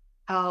itu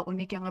hal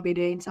unik yang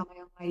ngebedain sama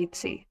yang lain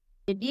sih.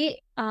 Jadi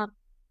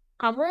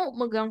kamu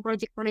megang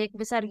proyek-proyek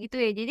besar gitu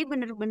ya. Jadi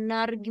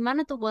benar-benar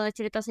gimana tuh, boleh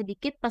cerita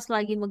sedikit pas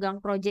lagi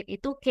megang proyek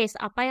itu case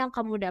apa yang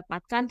kamu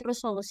dapatkan,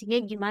 terus solusinya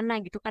gimana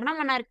gitu. Karena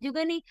menarik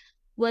juga nih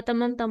buat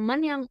teman-teman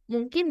yang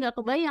mungkin gak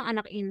kebayang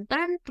anak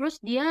intern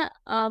terus dia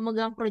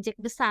megang proyek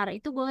besar.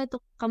 Itu boleh tuh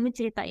kamu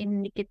ceritain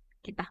dikit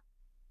kita.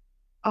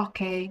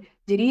 Oke,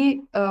 jadi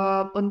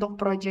untuk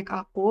project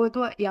aku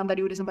itu yang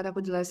tadi udah sempat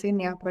aku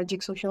jelasin ya, project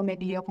social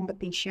media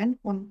competition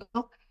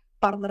untuk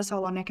partner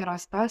salonnya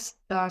Kerastas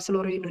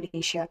seluruh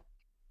Indonesia.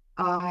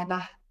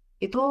 Nah,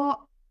 itu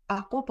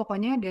aku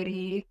pokoknya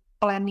dari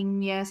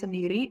planningnya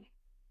sendiri,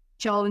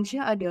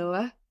 challenge-nya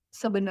adalah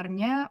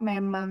sebenarnya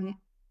memang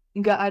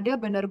nggak ada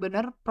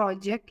benar-benar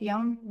project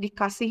yang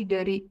dikasih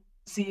dari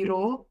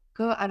zero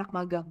ke anak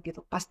magang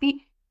gitu.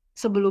 Pasti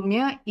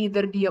sebelumnya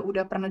either dia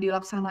udah pernah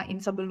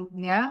dilaksanain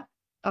sebelumnya,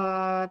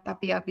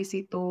 tapi habis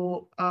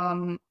itu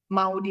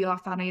mau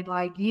dilaksanain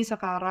lagi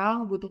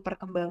sekarang butuh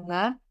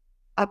perkembangan,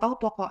 atau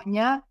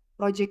pokoknya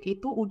project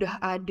itu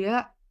udah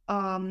ada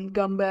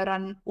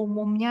gambaran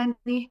umumnya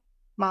nih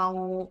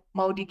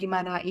mau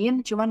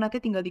digimanain, cuman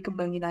nanti tinggal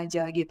dikembangin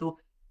aja gitu.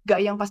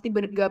 Gak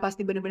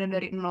pasti bener-bener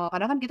dari nol,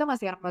 karena kan kita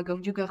masih anak magang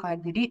juga kan.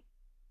 Jadi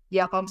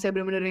ya kalau misalnya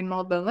bener-bener dari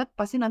nol banget,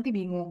 pasti nanti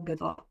bingung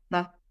gitu.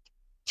 Nah,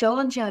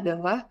 challenge-nya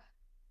adalah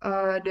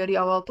dari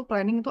awal tuh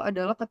planning itu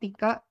adalah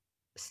ketika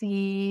si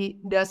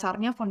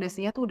dasarnya,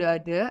 fondasinya tuh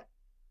udah ada.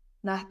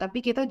 Nah,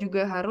 tapi kita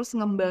juga harus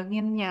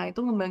ngembanginnya.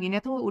 Itu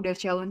ngembanginnya tuh udah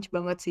challenge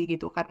banget sih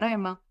gitu. Karena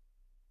emang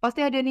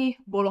pasti ada nih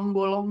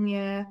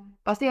bolong-bolongnya,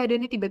 pasti ada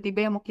nih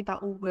tiba-tiba yang mau kita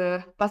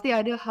ubah, pasti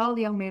ada hal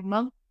yang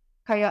memang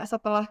kayak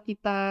setelah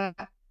kita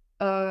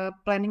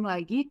planning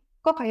lagi,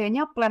 kok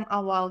kayaknya plan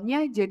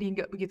awalnya jadi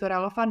nggak begitu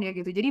relevan ya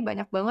gitu. Jadi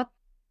banyak banget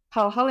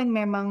hal-hal yang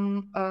memang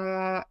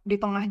di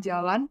tengah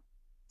jalan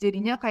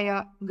jadinya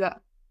kayak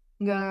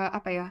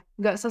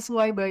nggak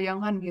sesuai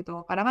bayangan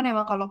gitu. Karena kan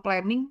emang kalau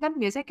planning kan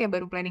biasanya kayak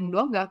baru planning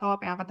doang nggak tahu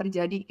apa yang akan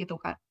terjadi gitu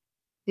kan.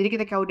 Jadi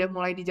ketika udah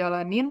mulai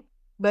dijalanin,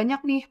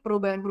 banyak nih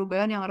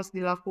perubahan-perubahan yang harus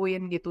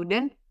dilakuin gitu.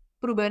 Dan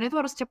perubahannya itu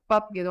harus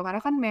cepat gitu.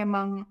 Karena kan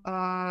memang,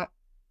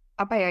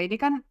 ini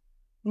kan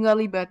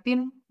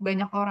ngelibatin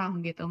banyak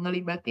orang gitu.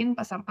 Ngelibatin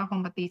peserta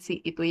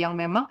kompetisi itu. Yang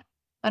memang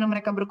karena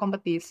mereka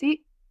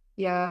berkompetisi,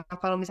 ya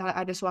kalau misalnya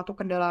ada suatu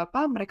kendala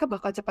apa, mereka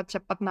bakal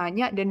cepat-cepat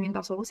nanya dan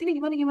minta solusi nih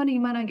gimana, gimana,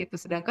 gimana gitu.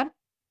 Sedangkan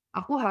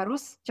aku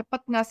harus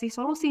cepat ngasih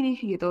solusi nih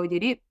gitu.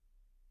 Jadi,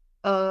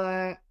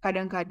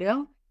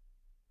 kadang-kadang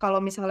kalau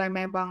misalnya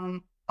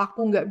memang aku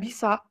nggak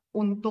bisa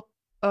untuk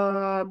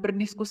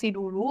berdiskusi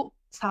dulu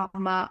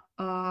sama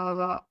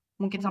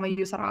mungkin sama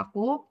user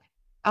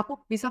aku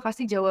bisa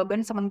kasih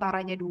jawaban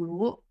sementaranya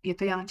dulu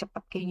gitu yang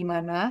cepat kayak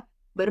gimana.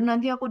 Baru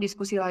nanti aku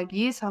diskusi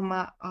lagi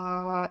sama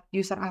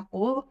user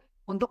aku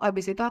untuk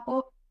abis itu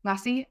aku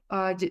ngasih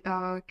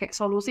kayak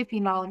solusi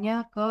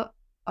finalnya ke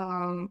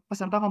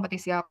peserta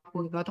kompetisi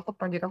aku gitu atau ke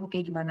project aku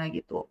kayak gimana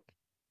gitu.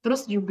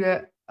 Terus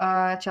juga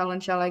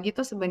challenge-nya lagi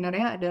tuh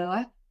sebenarnya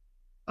adalah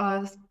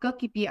ke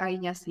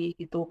KPI-nya sih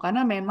gitu.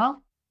 Karena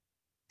memang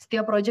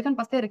setiap project kan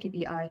pasti ada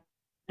KPI.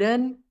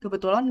 Dan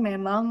kebetulan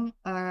memang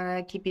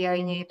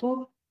KPI-nya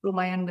itu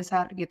lumayan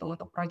besar gitu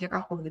untuk project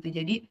aku gitu.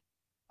 Jadi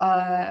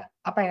eh,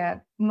 apa ya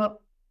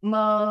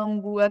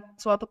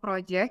membuat suatu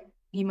project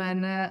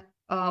gimana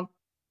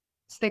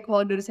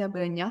stakeholders-nya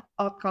banyak,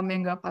 outcome-nya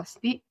nggak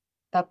pasti,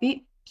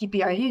 tapi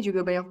KPI-nya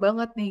juga banyak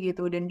banget nih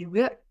gitu. Dan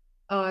juga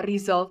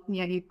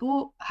result-nya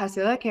itu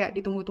hasilnya kayak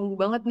ditunggu-tunggu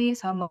banget nih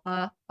sama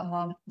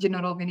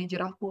general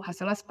manager aku.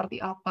 Hasilnya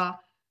seperti apa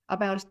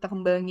yang harus kita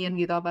kembangin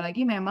gitu.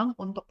 Apalagi memang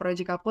untuk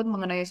project aku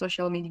mengenai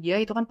social media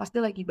itu kan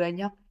pasti lagi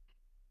banyak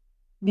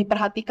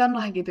diperhatikan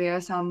lah gitu ya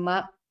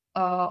sama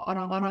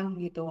orang-orang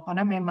gitu.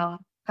 Karena memang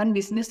kan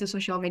bisnis di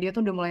social media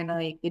tuh udah mulai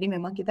naik. Jadi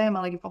memang kita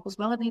emang lagi fokus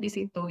banget nih di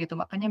situ gitu.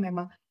 Makanya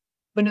memang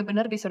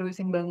bener-bener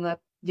diseriusin banget.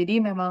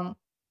 Jadi memang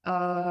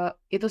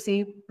itu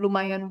sih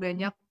lumayan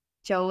banyak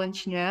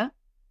challenge-nya,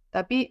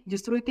 tapi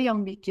justru itu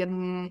yang bikin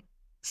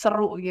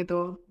seru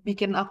gitu.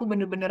 Bikin aku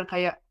bener-bener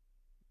kayak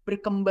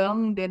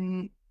berkembang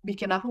dan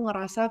bikin aku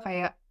ngerasa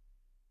kayak,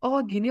 oh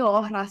gini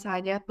loh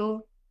rasanya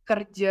tuh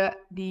kerja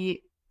di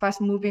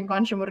fast moving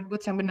consumer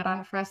goods yang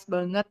beneran fast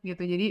banget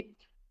gitu. Jadi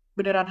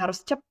beneran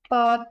harus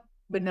cepat,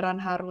 beneran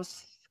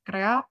harus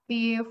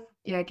kreatif,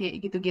 ya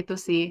kayak gitu-gitu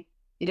sih.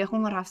 Jadi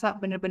aku ngerasa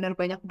bener-bener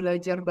banyak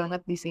belajar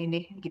banget di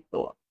sini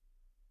gitu.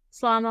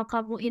 Selama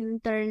kamu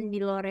intern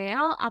di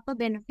L'Oreal, apa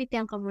benefit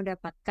yang kamu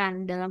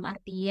dapatkan? Dalam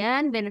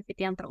artian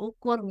benefit yang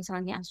terukur,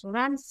 misalnya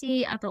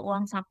asuransi atau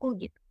uang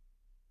saku gitu.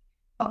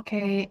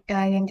 Oke,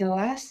 yang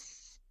jelas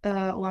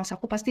uang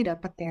saku pasti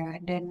dapat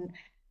ya. Dan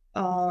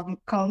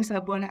kalau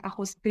misalnya boleh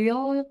aku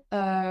spill,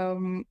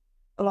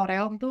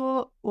 L'Oreal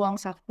tuh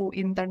uang saku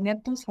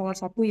internet tuh salah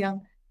satu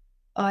yang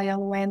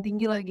lumayan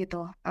tinggi lah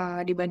gitu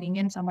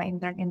dibandingin sama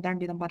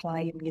intern-intern di tempat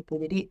lain gitu.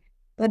 Jadi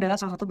itu adalah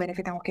salah satu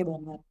benefit yang oke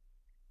banget.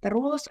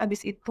 Terus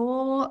abis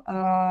itu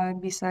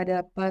bisa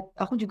dapat,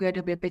 aku juga ada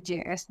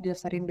BPJS,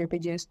 daftarin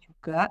BPJS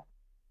juga.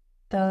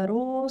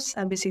 Terus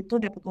abis itu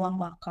dapat uang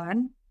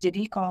makan.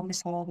 Jadi kalau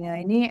misalnya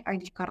ini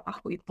ID card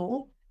aku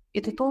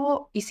itu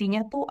tuh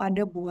isinya tuh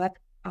ada buat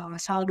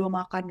saldo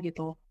makan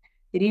gitu.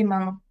 Jadi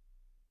emang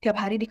tiap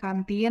hari di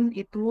kantin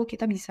itu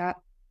kita bisa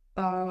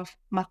uh,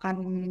 makan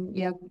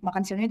ya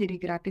makan siangnya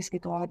jadi gratis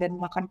gitu loh. Dan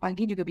makan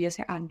pagi juga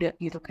biasanya ada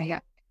gitu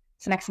kayak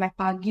snack-snack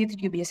pagi itu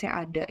juga biasanya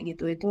ada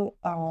gitu itu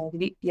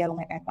jadi ya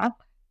lumayan enak.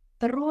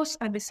 Terus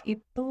abis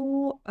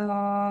itu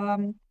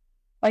um,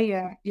 oh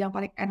iya yang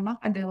paling enak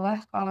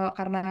adalah kalau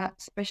karena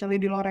especially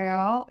di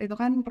L'Oreal itu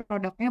kan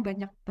produknya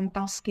banyak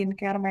tentang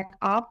skincare make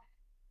up,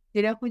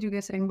 jadi aku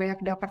juga sering banyak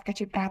dapat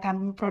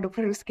kecipratan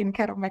produk-produk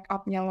skincare make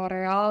upnya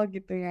L'Oreal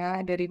gitu ya.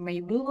 Dari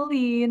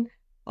Maybelline,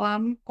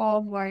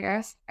 Lancome,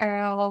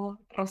 YSL,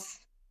 terus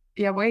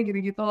ya pokoknya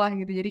gitu-gitu lah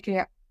gitu. Jadi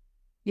kayak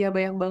ya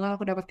banyak banget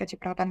aku dapat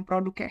kecipratan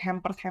produk kayak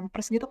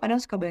hampers-hampers gitu kadang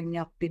suka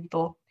banyak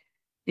gitu.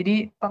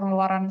 Jadi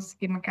pengeluaran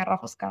skincare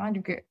aku sekarang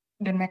juga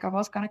dan makeup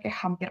aku sekarang kayak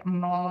hampir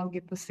nol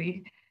gitu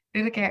sih.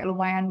 Itu kayak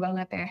lumayan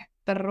banget ya.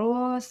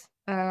 Terus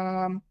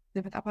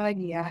dapat apa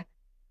lagi ya?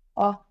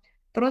 Oh,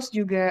 terus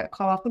juga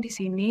kalau aku di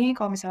sini,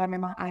 kalau misalnya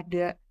memang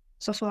ada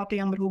sesuatu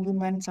yang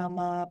berhubungan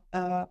sama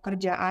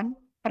kerjaan,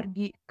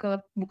 pergi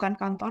ke bukan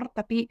kantor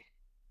tapi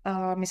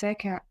misalnya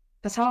kayak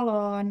ke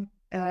salon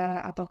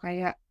atau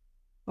kayak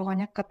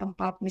pokoknya ke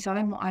tempat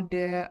misalnya mau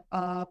ada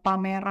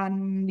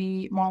pameran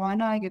di mall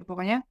mana gitu,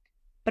 pokoknya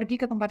pergi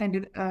ke tempat yang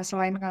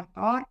selain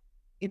kantor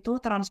itu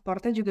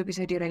transportnya juga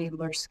bisa di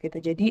reimburse gitu.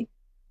 Jadi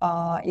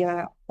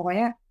ya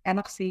pokoknya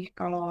enak sih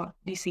kalau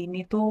di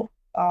sini tuh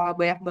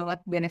banyak banget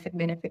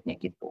benefit-benefitnya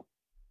gitu.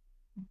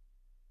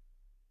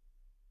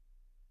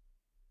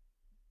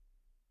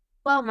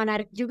 Wow,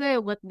 menarik juga ya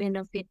buat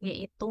benefitnya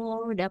itu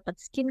dapat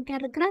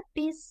skincare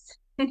gratis.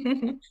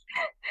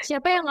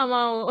 Siapa yang nggak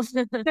mau?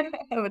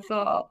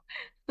 Betul.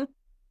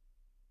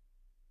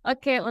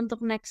 Oke,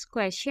 untuk next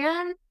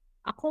question,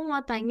 aku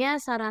mau tanya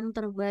saran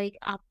terbaik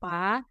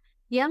apa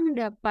yang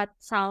dapat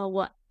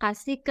Salwa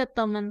kasih ke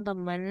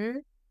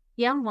teman-teman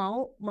yang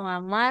mau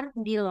melamar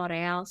di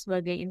L'Oreal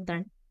sebagai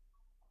intern.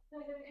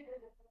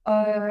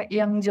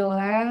 Yang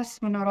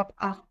jelas menurut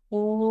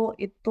aku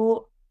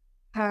itu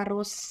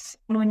harus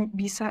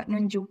bisa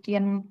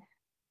nunjukin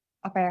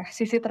apa ya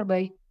sisi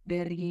terbaik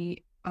dari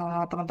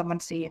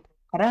teman-teman sih.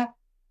 Karena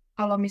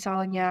kalau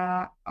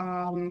misalnya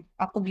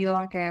aku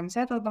bilang kayak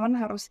misalnya teman-teman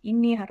harus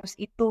ini harus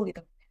itu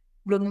gitu,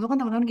 belum tentu kan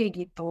teman-teman kayak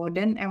gitu.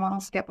 Dan emang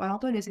setiap orang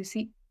tuh ada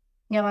sisi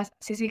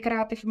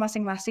kreatif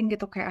masing-masing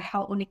gitu, kayak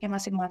hal uniknya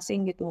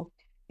masing-masing gitu.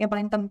 Yang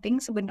paling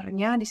penting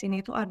sebenarnya di sini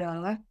itu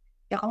adalah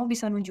ya kamu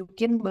bisa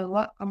nunjukin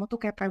bahwa kamu tuh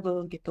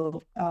capable gitu.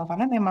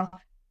 Karena memang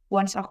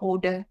once aku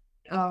udah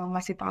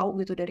ngasih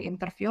tahu gitu dari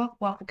interview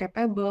aku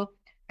capable,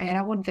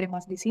 akhirnya aku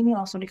diterima di sini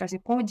langsung dikasih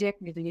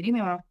project gitu. Jadi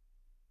memang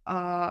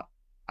eh,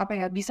 apa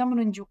ya bisa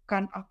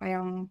menunjukkan apa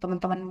yang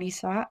teman-teman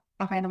bisa,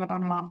 apa yang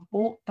teman-teman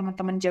mampu,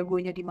 teman-teman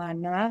jagonya di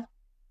mana,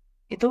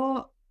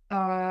 itu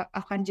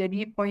akan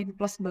jadi poin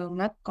plus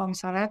banget kalau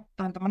misalnya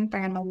teman-teman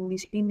pengen mau di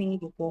sini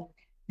gitu.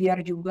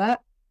 Biar juga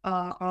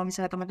kalau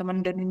misalnya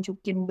teman-teman udah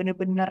nunjukin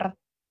bener-bener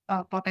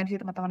potensi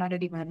teman-teman ada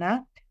di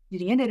mana,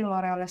 jadinya dari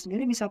L'Oreal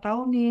sendiri bisa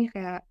tahu nih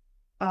kayak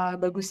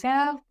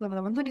bagusnya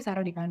teman-teman tuh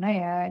ditaruh di mana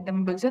ya,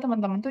 dan bagusnya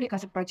teman-teman tuh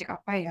dikasih project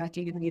apa ya,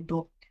 kayak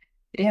gitu-gitu.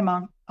 Jadi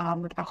emang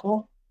menurut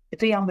aku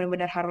itu yang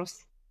benar-benar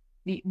harus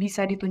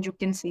bisa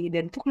ditunjukin sih,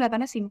 dan itu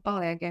kelihatannya simpel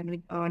ya kayak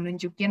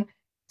nunjukin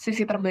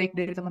sisi terbaik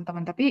dari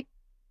teman-teman, tapi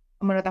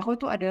menurut aku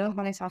itu adalah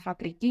paling sangat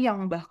tricky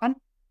yang bahkan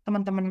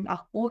teman-teman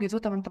aku gitu,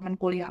 teman-teman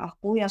kuliah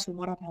aku yang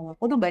seumuran sama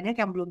aku tuh banyak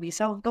yang belum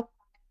bisa untuk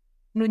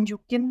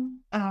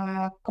nunjukin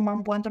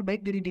kemampuan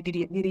terbaik dari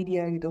diri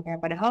dia gitu.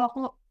 Kayak padahal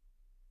aku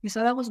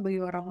misalnya aku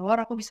sebagai orang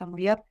luar aku bisa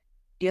melihat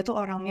dia tuh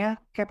orangnya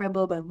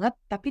capable banget,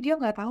 tapi dia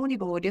nggak tahu nih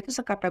bahwa dia tuh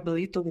se-capable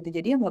itu gitu.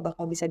 Jadi ya nggak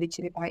bakal bisa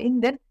diceritain,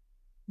 dan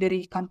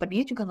dari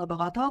company juga nggak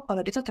bakal tahu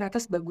kalau dia tuh ternyata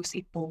sebagus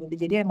itu gitu.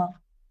 Jadi emang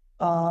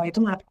itu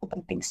menurutku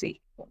penting sih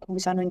untuk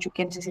bisa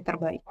nunjukin sisi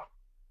terbaik.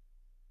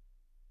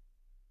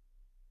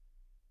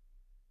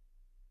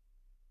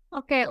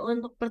 Oke,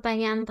 untuk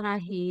pertanyaan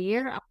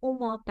terakhir, aku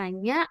mau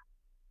tanya,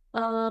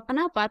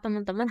 kenapa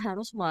teman-teman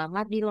harus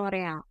melamar di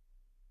L'Oreal?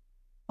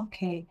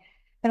 Oke.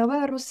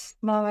 Kenapa harus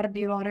melamar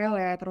di L'Oreal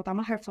ya,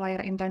 terutama Hair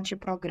Flyer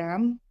Internship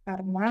Program?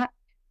 Karena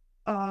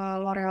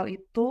L'Oreal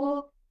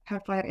itu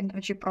Hair Flyer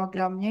Internship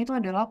Programnya itu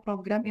adalah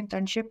program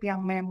internship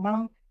yang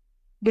memang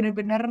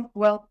bener-bener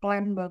well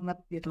planned banget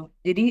gitu.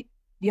 Jadi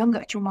dia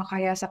nggak cuma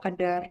kayak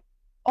sekedar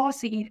oh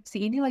si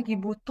ini lagi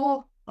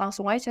butuh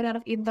langsung aja cari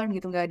anak intern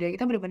gitu, nggak ada.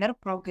 Kita bener-bener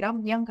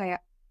program yang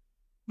kayak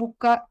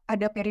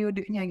ada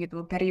periodenya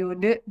gitu.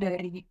 Periode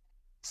dari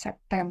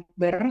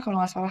September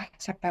kalau nggak salah,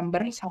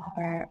 September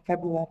sampai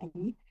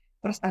Februari.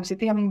 Terus abis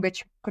itu yang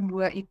batch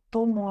kedua itu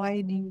mulai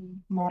di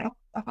Maret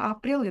apa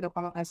April gitu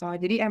kalau nggak salah.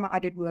 Jadi emang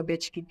ada 2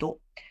 batch gitu.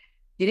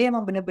 Jadi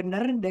emang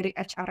bener-bener dari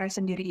HR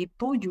sendiri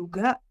itu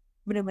juga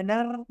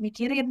bener-bener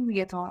mikirin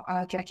gitu.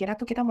 Kira-kira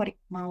tuh kita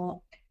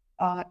mau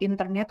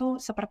internnya tuh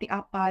seperti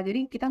apa.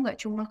 Jadi kita nggak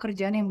cuma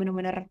kerjaan yang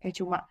bener-bener kayak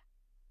cuma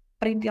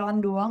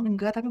perintilan doang,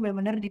 enggak, tapi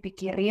bener-bener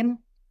dipikirin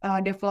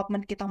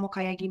development kita mau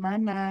kayak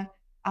gimana,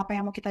 apa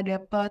yang mau kita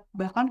dapat.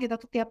 Bahkan kita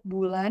tuh tiap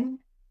bulan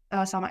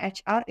sama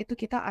HR itu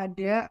kita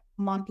ada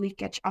monthly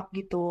catch up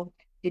gitu.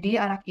 Jadi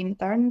anak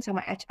intern sama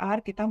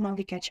HR kita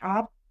monthly catch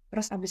up,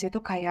 terus abis itu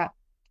kayak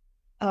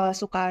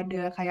suka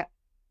ada kayak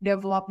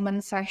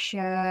development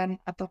session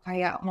atau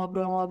kayak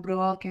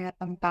ngobrol-ngobrol kayak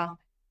tentang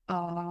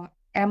uh,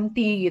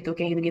 MT gitu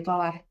kayak gitu-gitu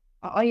lah.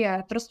 Oh ya,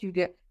 terus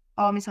juga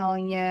kalau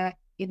misalnya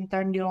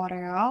intern di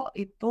L'Oreal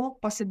itu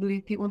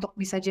possibility untuk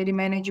bisa jadi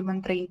manajemen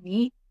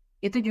trainee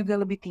itu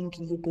juga lebih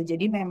tinggi gitu.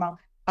 Jadi memang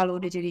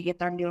kalau udah jadi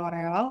intern di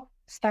L'Oreal,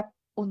 step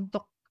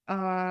untuk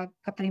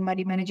keterima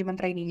di manajemen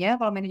trainee-nya,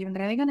 kalau manajemen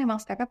trainee kan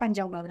emang stepnya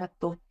panjang banget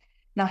tuh.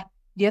 Nah,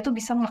 dia tuh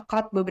bisa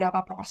nge-cut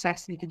beberapa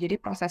proses gitu.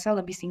 Jadi prosesnya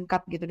lebih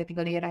singkat gitu. Dan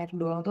tinggal di akhir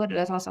doang. Itu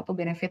adalah salah satu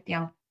benefit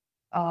yang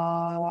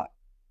uh,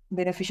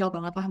 beneficial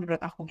banget lah menurut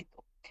aku gitu.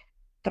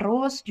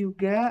 Terus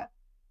juga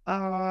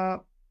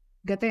uh,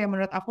 gak tau ya,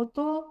 menurut aku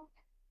tuh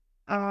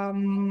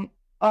um,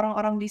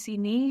 orang-orang di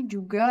sini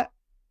juga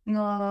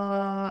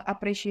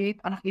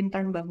nge-appreciate anak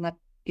intern banget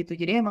gitu.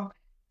 Jadi emang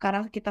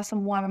karena kita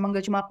semua memang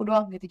gak cuma aku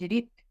doang gitu.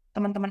 Jadi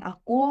teman-teman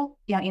aku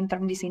yang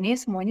intern di sini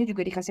semuanya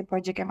juga dikasih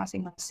project yang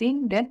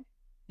masing-masing, dan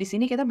di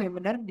sini kita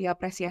benar-benar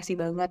diapresiasi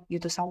banget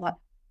gitu sama.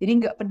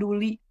 Jadi nggak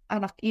peduli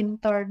anak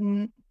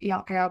intern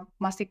yang kayak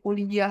masih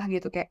kuliah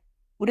gitu, kayak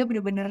udah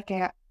bener-bener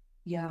kayak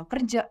ya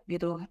kerja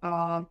gitu.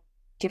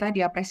 Kita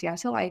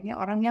diapresiasi layaknya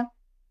orang yang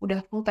udah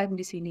full time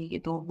di sini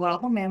gitu.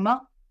 Walaupun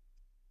memang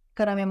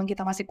karena memang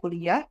kita masih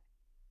kuliah,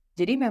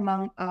 jadi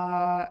memang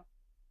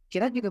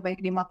kita juga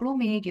baik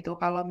dimaklumi gitu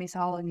kalau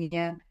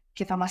misalnya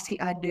kita masih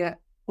ada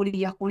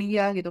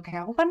kuliah-kuliah gitu.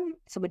 Kayak aku kan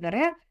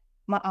sebenarnya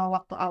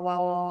waktu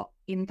awal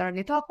intern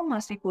itu aku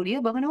masih kuliah,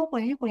 bahkan aku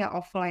kuliahnya kuliah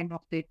offline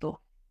waktu itu.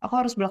 Aku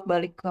harus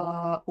bolak-balik ke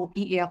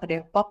UI ya, ke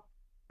Depok,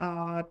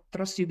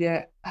 terus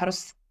juga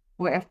harus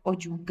WFO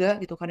juga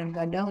gitu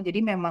kadang-kadang.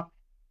 Jadi memang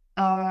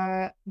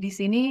di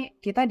sini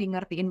kita di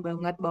ngertiin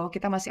banget bahwa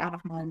kita masih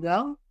anak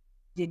magang,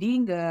 jadi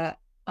nggak,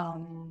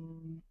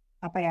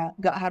 apa ya,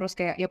 nggak harus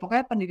kayak, ya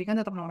pokoknya pendidikan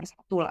tetap nomor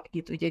satu lah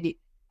gitu. Jadi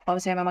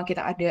kalau misalnya memang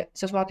kita ada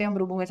sesuatu yang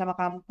berhubungan sama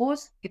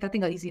kampus, kita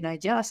tinggal izin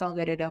aja asal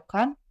nggak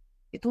dadakan,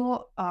 itu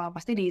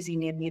pasti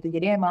diizinin gitu.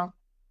 Jadi emang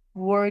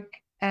work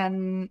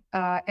and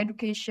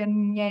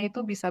education-nya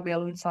itu bisa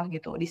balance lah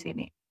gitu di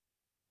sini.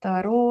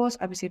 Terus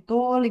abis itu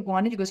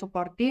lingkungannya juga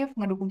suportif,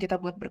 ngedukung kita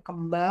buat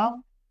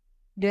berkembang,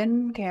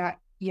 dan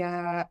kayak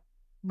ya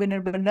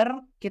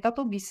bener-bener kita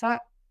tuh bisa,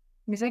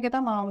 misalnya kita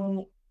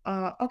mau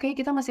oke,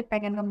 kita masih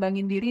pengen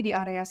ngembangin diri di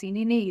area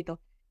sini nih gitu,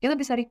 kita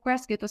bisa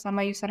request gitu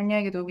sama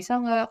usernya gitu,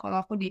 bisa nggak kalau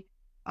aku di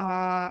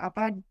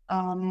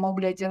mau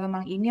belajar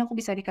tentang ini, aku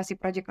bisa dikasih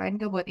project lain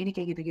nggak buat ini,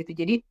 kayak gitu-gitu.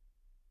 Jadi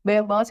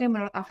banyak banget sih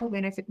menurut aku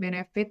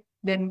benefit-benefit,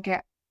 dan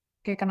kayak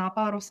kayak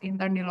kenapa harus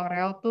intern di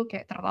L'Oreal tuh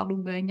kayak terlalu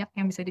banyak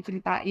yang bisa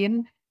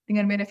diceritain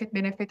dengan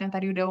benefit-benefit yang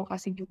tadi udah aku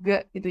kasih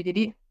juga gitu.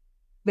 Jadi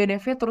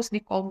benefit terus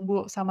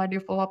dikombo sama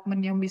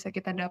development yang bisa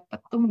kita dapat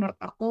tuh menurut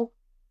aku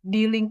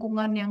di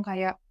lingkungan yang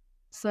kayak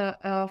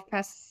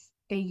fast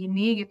kayak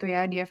gini gitu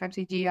ya, di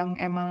FMCG yang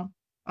emang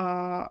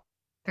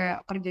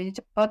kayak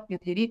kerjanya cepet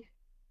gitu. Jadi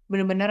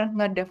bener-bener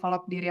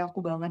nge-develop diri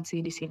aku banget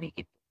sih di sini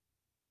gitu.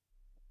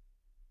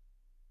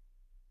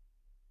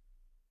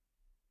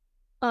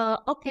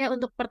 Oke,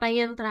 untuk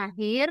pertanyaan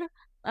terakhir,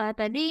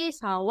 tadi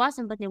Salwa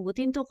sempat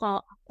nyebutin tuh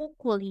kalau aku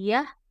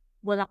kuliah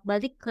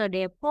bolak-balik ke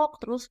Depok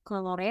terus ke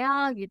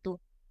L'Oreal gitu.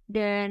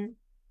 Dan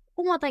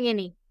aku mau tanya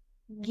nih,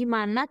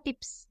 gimana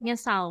tipsnya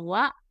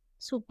Salwa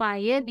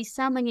supaya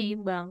bisa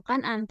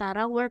menyeimbangkan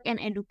antara work and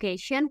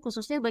education,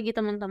 khususnya bagi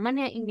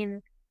teman-teman yang ingin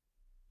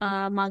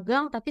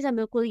magang tapi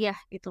sambil kuliah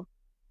gitu.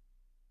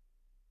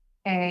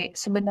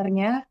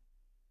 Sebenarnya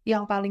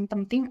yang paling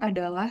penting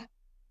adalah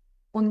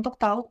untuk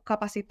tahu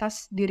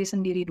kapasitas diri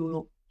sendiri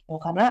dulu.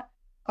 Karena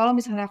kalau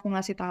misalnya aku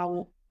ngasih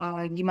tahu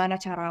gimana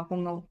cara aku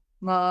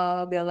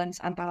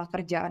nge-balance antara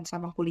kerjaan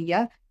sama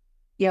kuliah,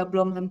 ya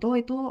belum tentu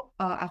itu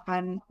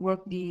akan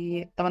work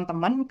di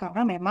teman-teman,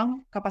 karena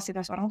memang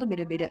kapasitas orang tuh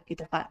beda-beda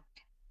gitu kan.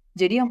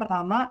 Jadi yang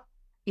pertama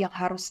yang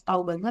harus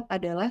tahu banget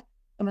adalah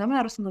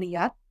teman-teman harus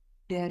melihat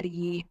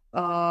dari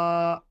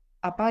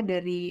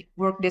dari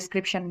work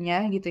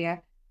description-nya gitu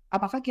ya.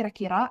 Apakah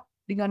kira-kira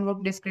dengan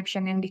work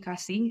description yang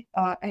dikasih,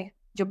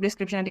 job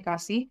description yang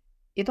dikasih,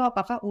 itu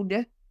apakah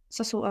udah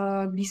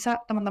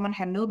bisa teman-teman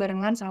handle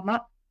barengan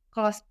sama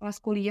kelas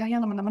kuliah yang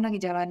teman-teman lagi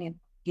jalanin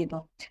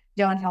gitu.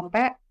 Jangan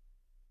sampai,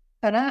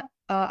 karena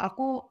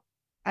aku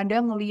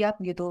ada ngeliat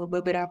gitu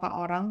beberapa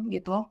orang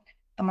gitu,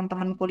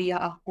 teman-teman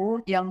kuliah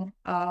aku yang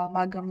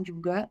magang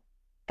juga,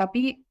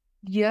 tapi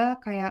dia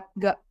kayak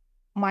gak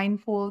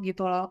mindful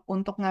gitu loh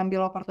untuk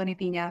ngambil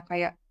opportunity-nya.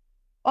 Kayak,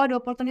 oh ada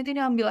opportunity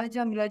ini, ambil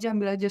aja,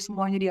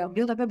 semuanya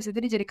diambil, tapi habis itu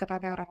dia jadi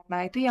keteteran.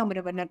 Nah itu yang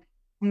benar-benar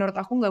menurut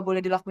aku nggak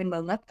boleh dilakuin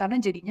banget, karena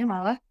jadinya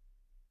malah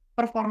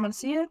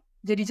performance-nya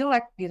jadi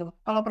jelek gitu.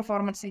 Kalau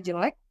performance-nya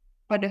jelek,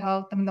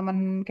 padahal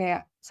teman-teman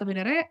kayak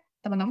sebenarnya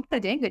teman-teman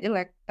kerjanya nggak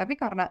jelek, tapi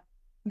karena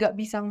nggak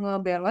bisa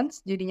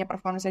nge-balance, jadinya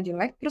performance-nya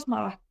jelek, terus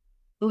malah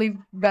leave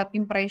bad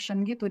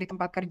impression gitu di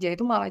tempat kerja,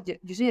 itu malah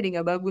justru jadi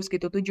nggak bagus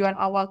gitu. Tujuan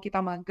awal kita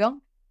magang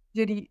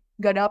jadi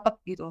nggak dapet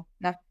gitu.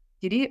 Nah,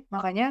 jadi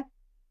makanya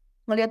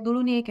ngelihat dulu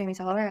nih, kayak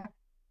misalnya,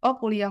 oh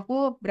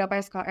kuliahku berapa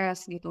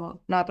SKS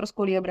gitu. Nah, terus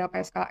kuliah berapa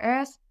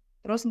SKS,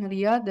 terus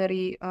ngelihat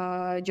dari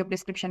job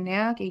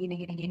description-nya kayak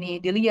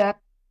gini.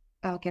 Dilihat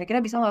kira-kira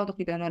bisa nggak untuk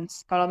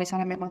di-balance. Kalau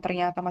misalnya memang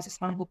ternyata masih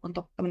sanggup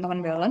untuk teman-teman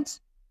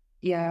balance,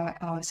 ya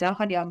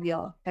silakan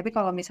diambil. Tapi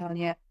kalau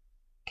misalnya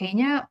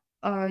kayaknya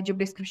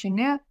job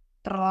description-nya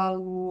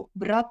terlalu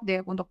berat deh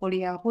untuk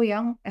kuliah aku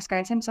yang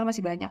SKS-nya misalnya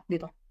masih banyak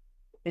gitu.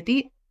 Berarti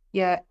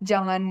ya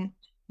jangan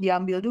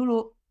diambil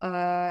dulu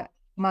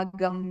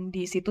magang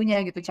di situnya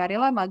gitu.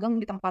 Carilah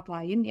magang di tempat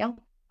lain yang,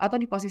 atau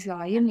di posisi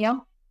lain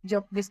yang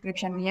job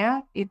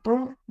description-nya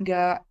itu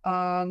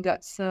nggak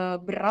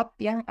seberat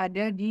yang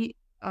ada di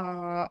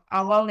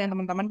awal yang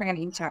teman-teman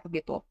pengen incar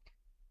gitu.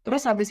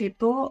 Terus habis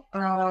itu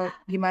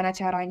gimana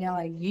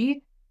caranya lagi?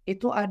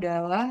 Itu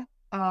adalah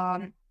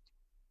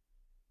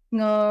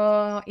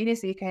ini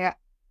sih kayak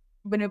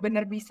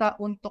bener-bener bisa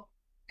untuk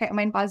kayak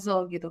main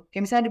puzzle gitu.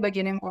 Kayak misalnya ada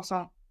bagian yang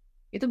kosong,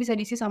 itu bisa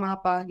diisi sama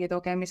apa gitu.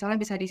 Kayak misalnya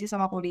bisa diisi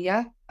sama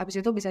kuliah, habis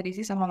itu bisa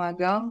diisi sama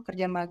magang,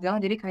 kerjaan magang.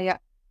 Jadi kayak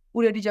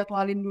udah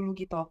dijadwalin dulu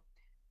gitu.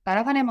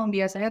 Karena kan emang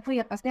biasanya tuh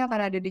ya pasti akan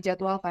ada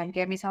dijadwalkan.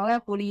 Kayak misalnya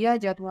kuliah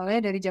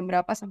jadwalnya dari jam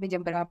berapa sampai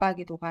jam berapa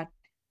gitu kan.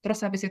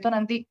 Terus habis itu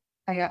nanti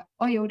kayak,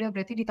 oh ya udah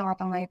berarti di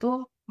tengah-tengah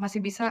itu masih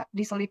bisa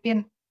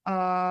diselipin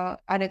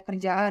ada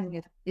kerjaan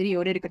gitu. Jadi ya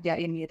udah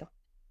dikerjain gitu.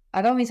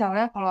 Atau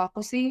misalnya kalau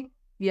aku sih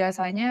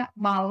biasanya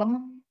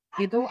malam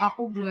itu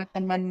aku buat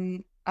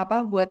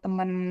buat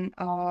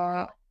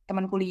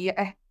teman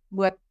kuliah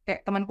buat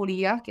kayak teman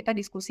kuliah kita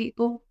diskusi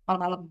itu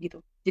malam-malam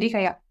gitu. Jadi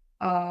kayak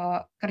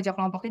kerja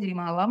kelompoknya jadi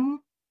malam,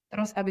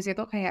 terus habis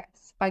itu kayak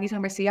pagi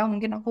sampai siang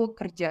mungkin aku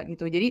kerja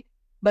gitu. Jadi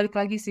balik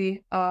lagi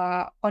sih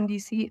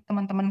kondisi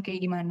teman-teman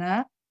kayak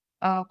gimana,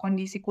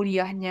 kondisi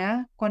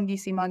kuliahnya,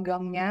 kondisi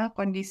magangnya,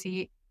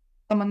 kondisi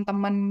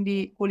teman-teman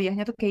di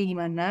kuliahnya tuh kayak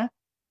gimana,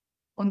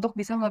 untuk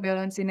bisa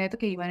ngebalancein-nya itu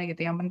kayak gimana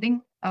gitu. Yang penting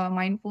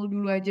mindful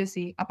dulu aja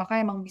sih,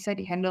 apakah emang bisa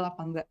di-handle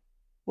apa enggak.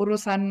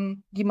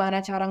 Urusan gimana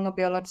cara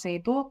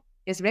ngebalance-nya itu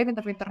ya sebenarnya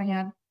pinter-pinternya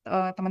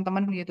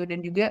teman-teman gitu, dan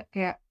juga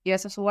kayak ya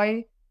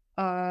sesuai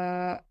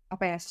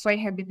sesuai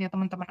habitnya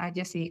teman-teman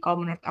aja sih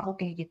kalau menurut aku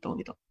kayak gitu.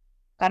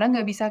 Karena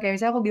nggak bisa kayak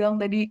misalnya aku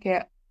bilang tadi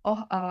kayak, oh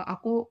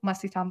aku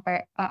masih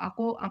sampai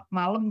aku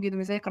malam gitu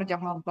misalnya kerja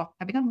kelompok,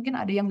 tapi kan mungkin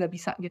ada yang nggak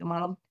bisa gitu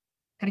malam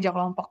kerja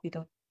kelompok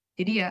gitu.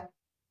 Jadi ya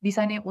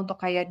bisa nih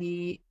untuk kayak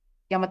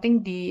yang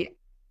penting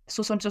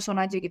disusun-susun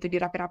aja gitu,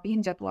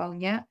 dirapi-rapihin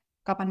jadwalnya,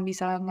 kapan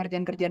bisa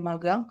ngerjain kerjaan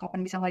magang,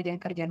 kapan bisa ngerjain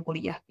kerjaan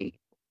kuliah kayak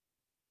gitu.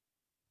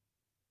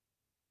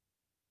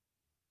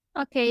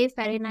 Oke,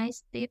 very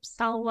nice tips,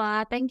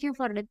 Salwa. Thank you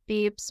for the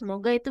tips.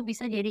 Semoga itu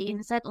bisa jadi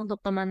insight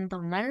untuk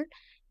teman-teman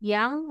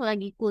yang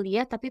lagi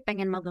kuliah tapi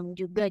pengen magang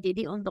juga.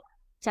 Jadi untuk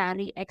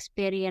cari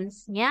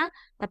experience-nya,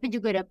 tapi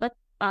juga dapat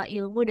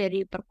ilmu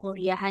dari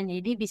perkuliahan.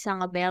 Jadi bisa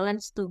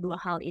ngebalance tuh dua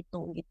hal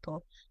itu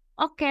gitu.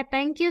 Oke,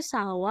 thank you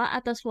Salwa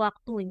atas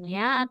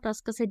waktunya,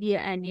 atas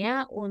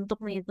kesediaannya untuk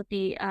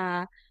mengikuti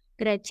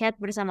Grad Chat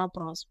bersama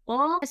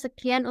Prospo.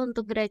 Sekian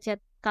untuk Grad Chat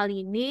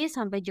kali ini.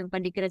 Sampai jumpa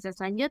di Grad Chat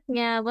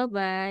selanjutnya.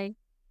 Bye-bye.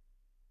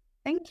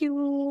 Thank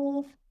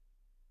you.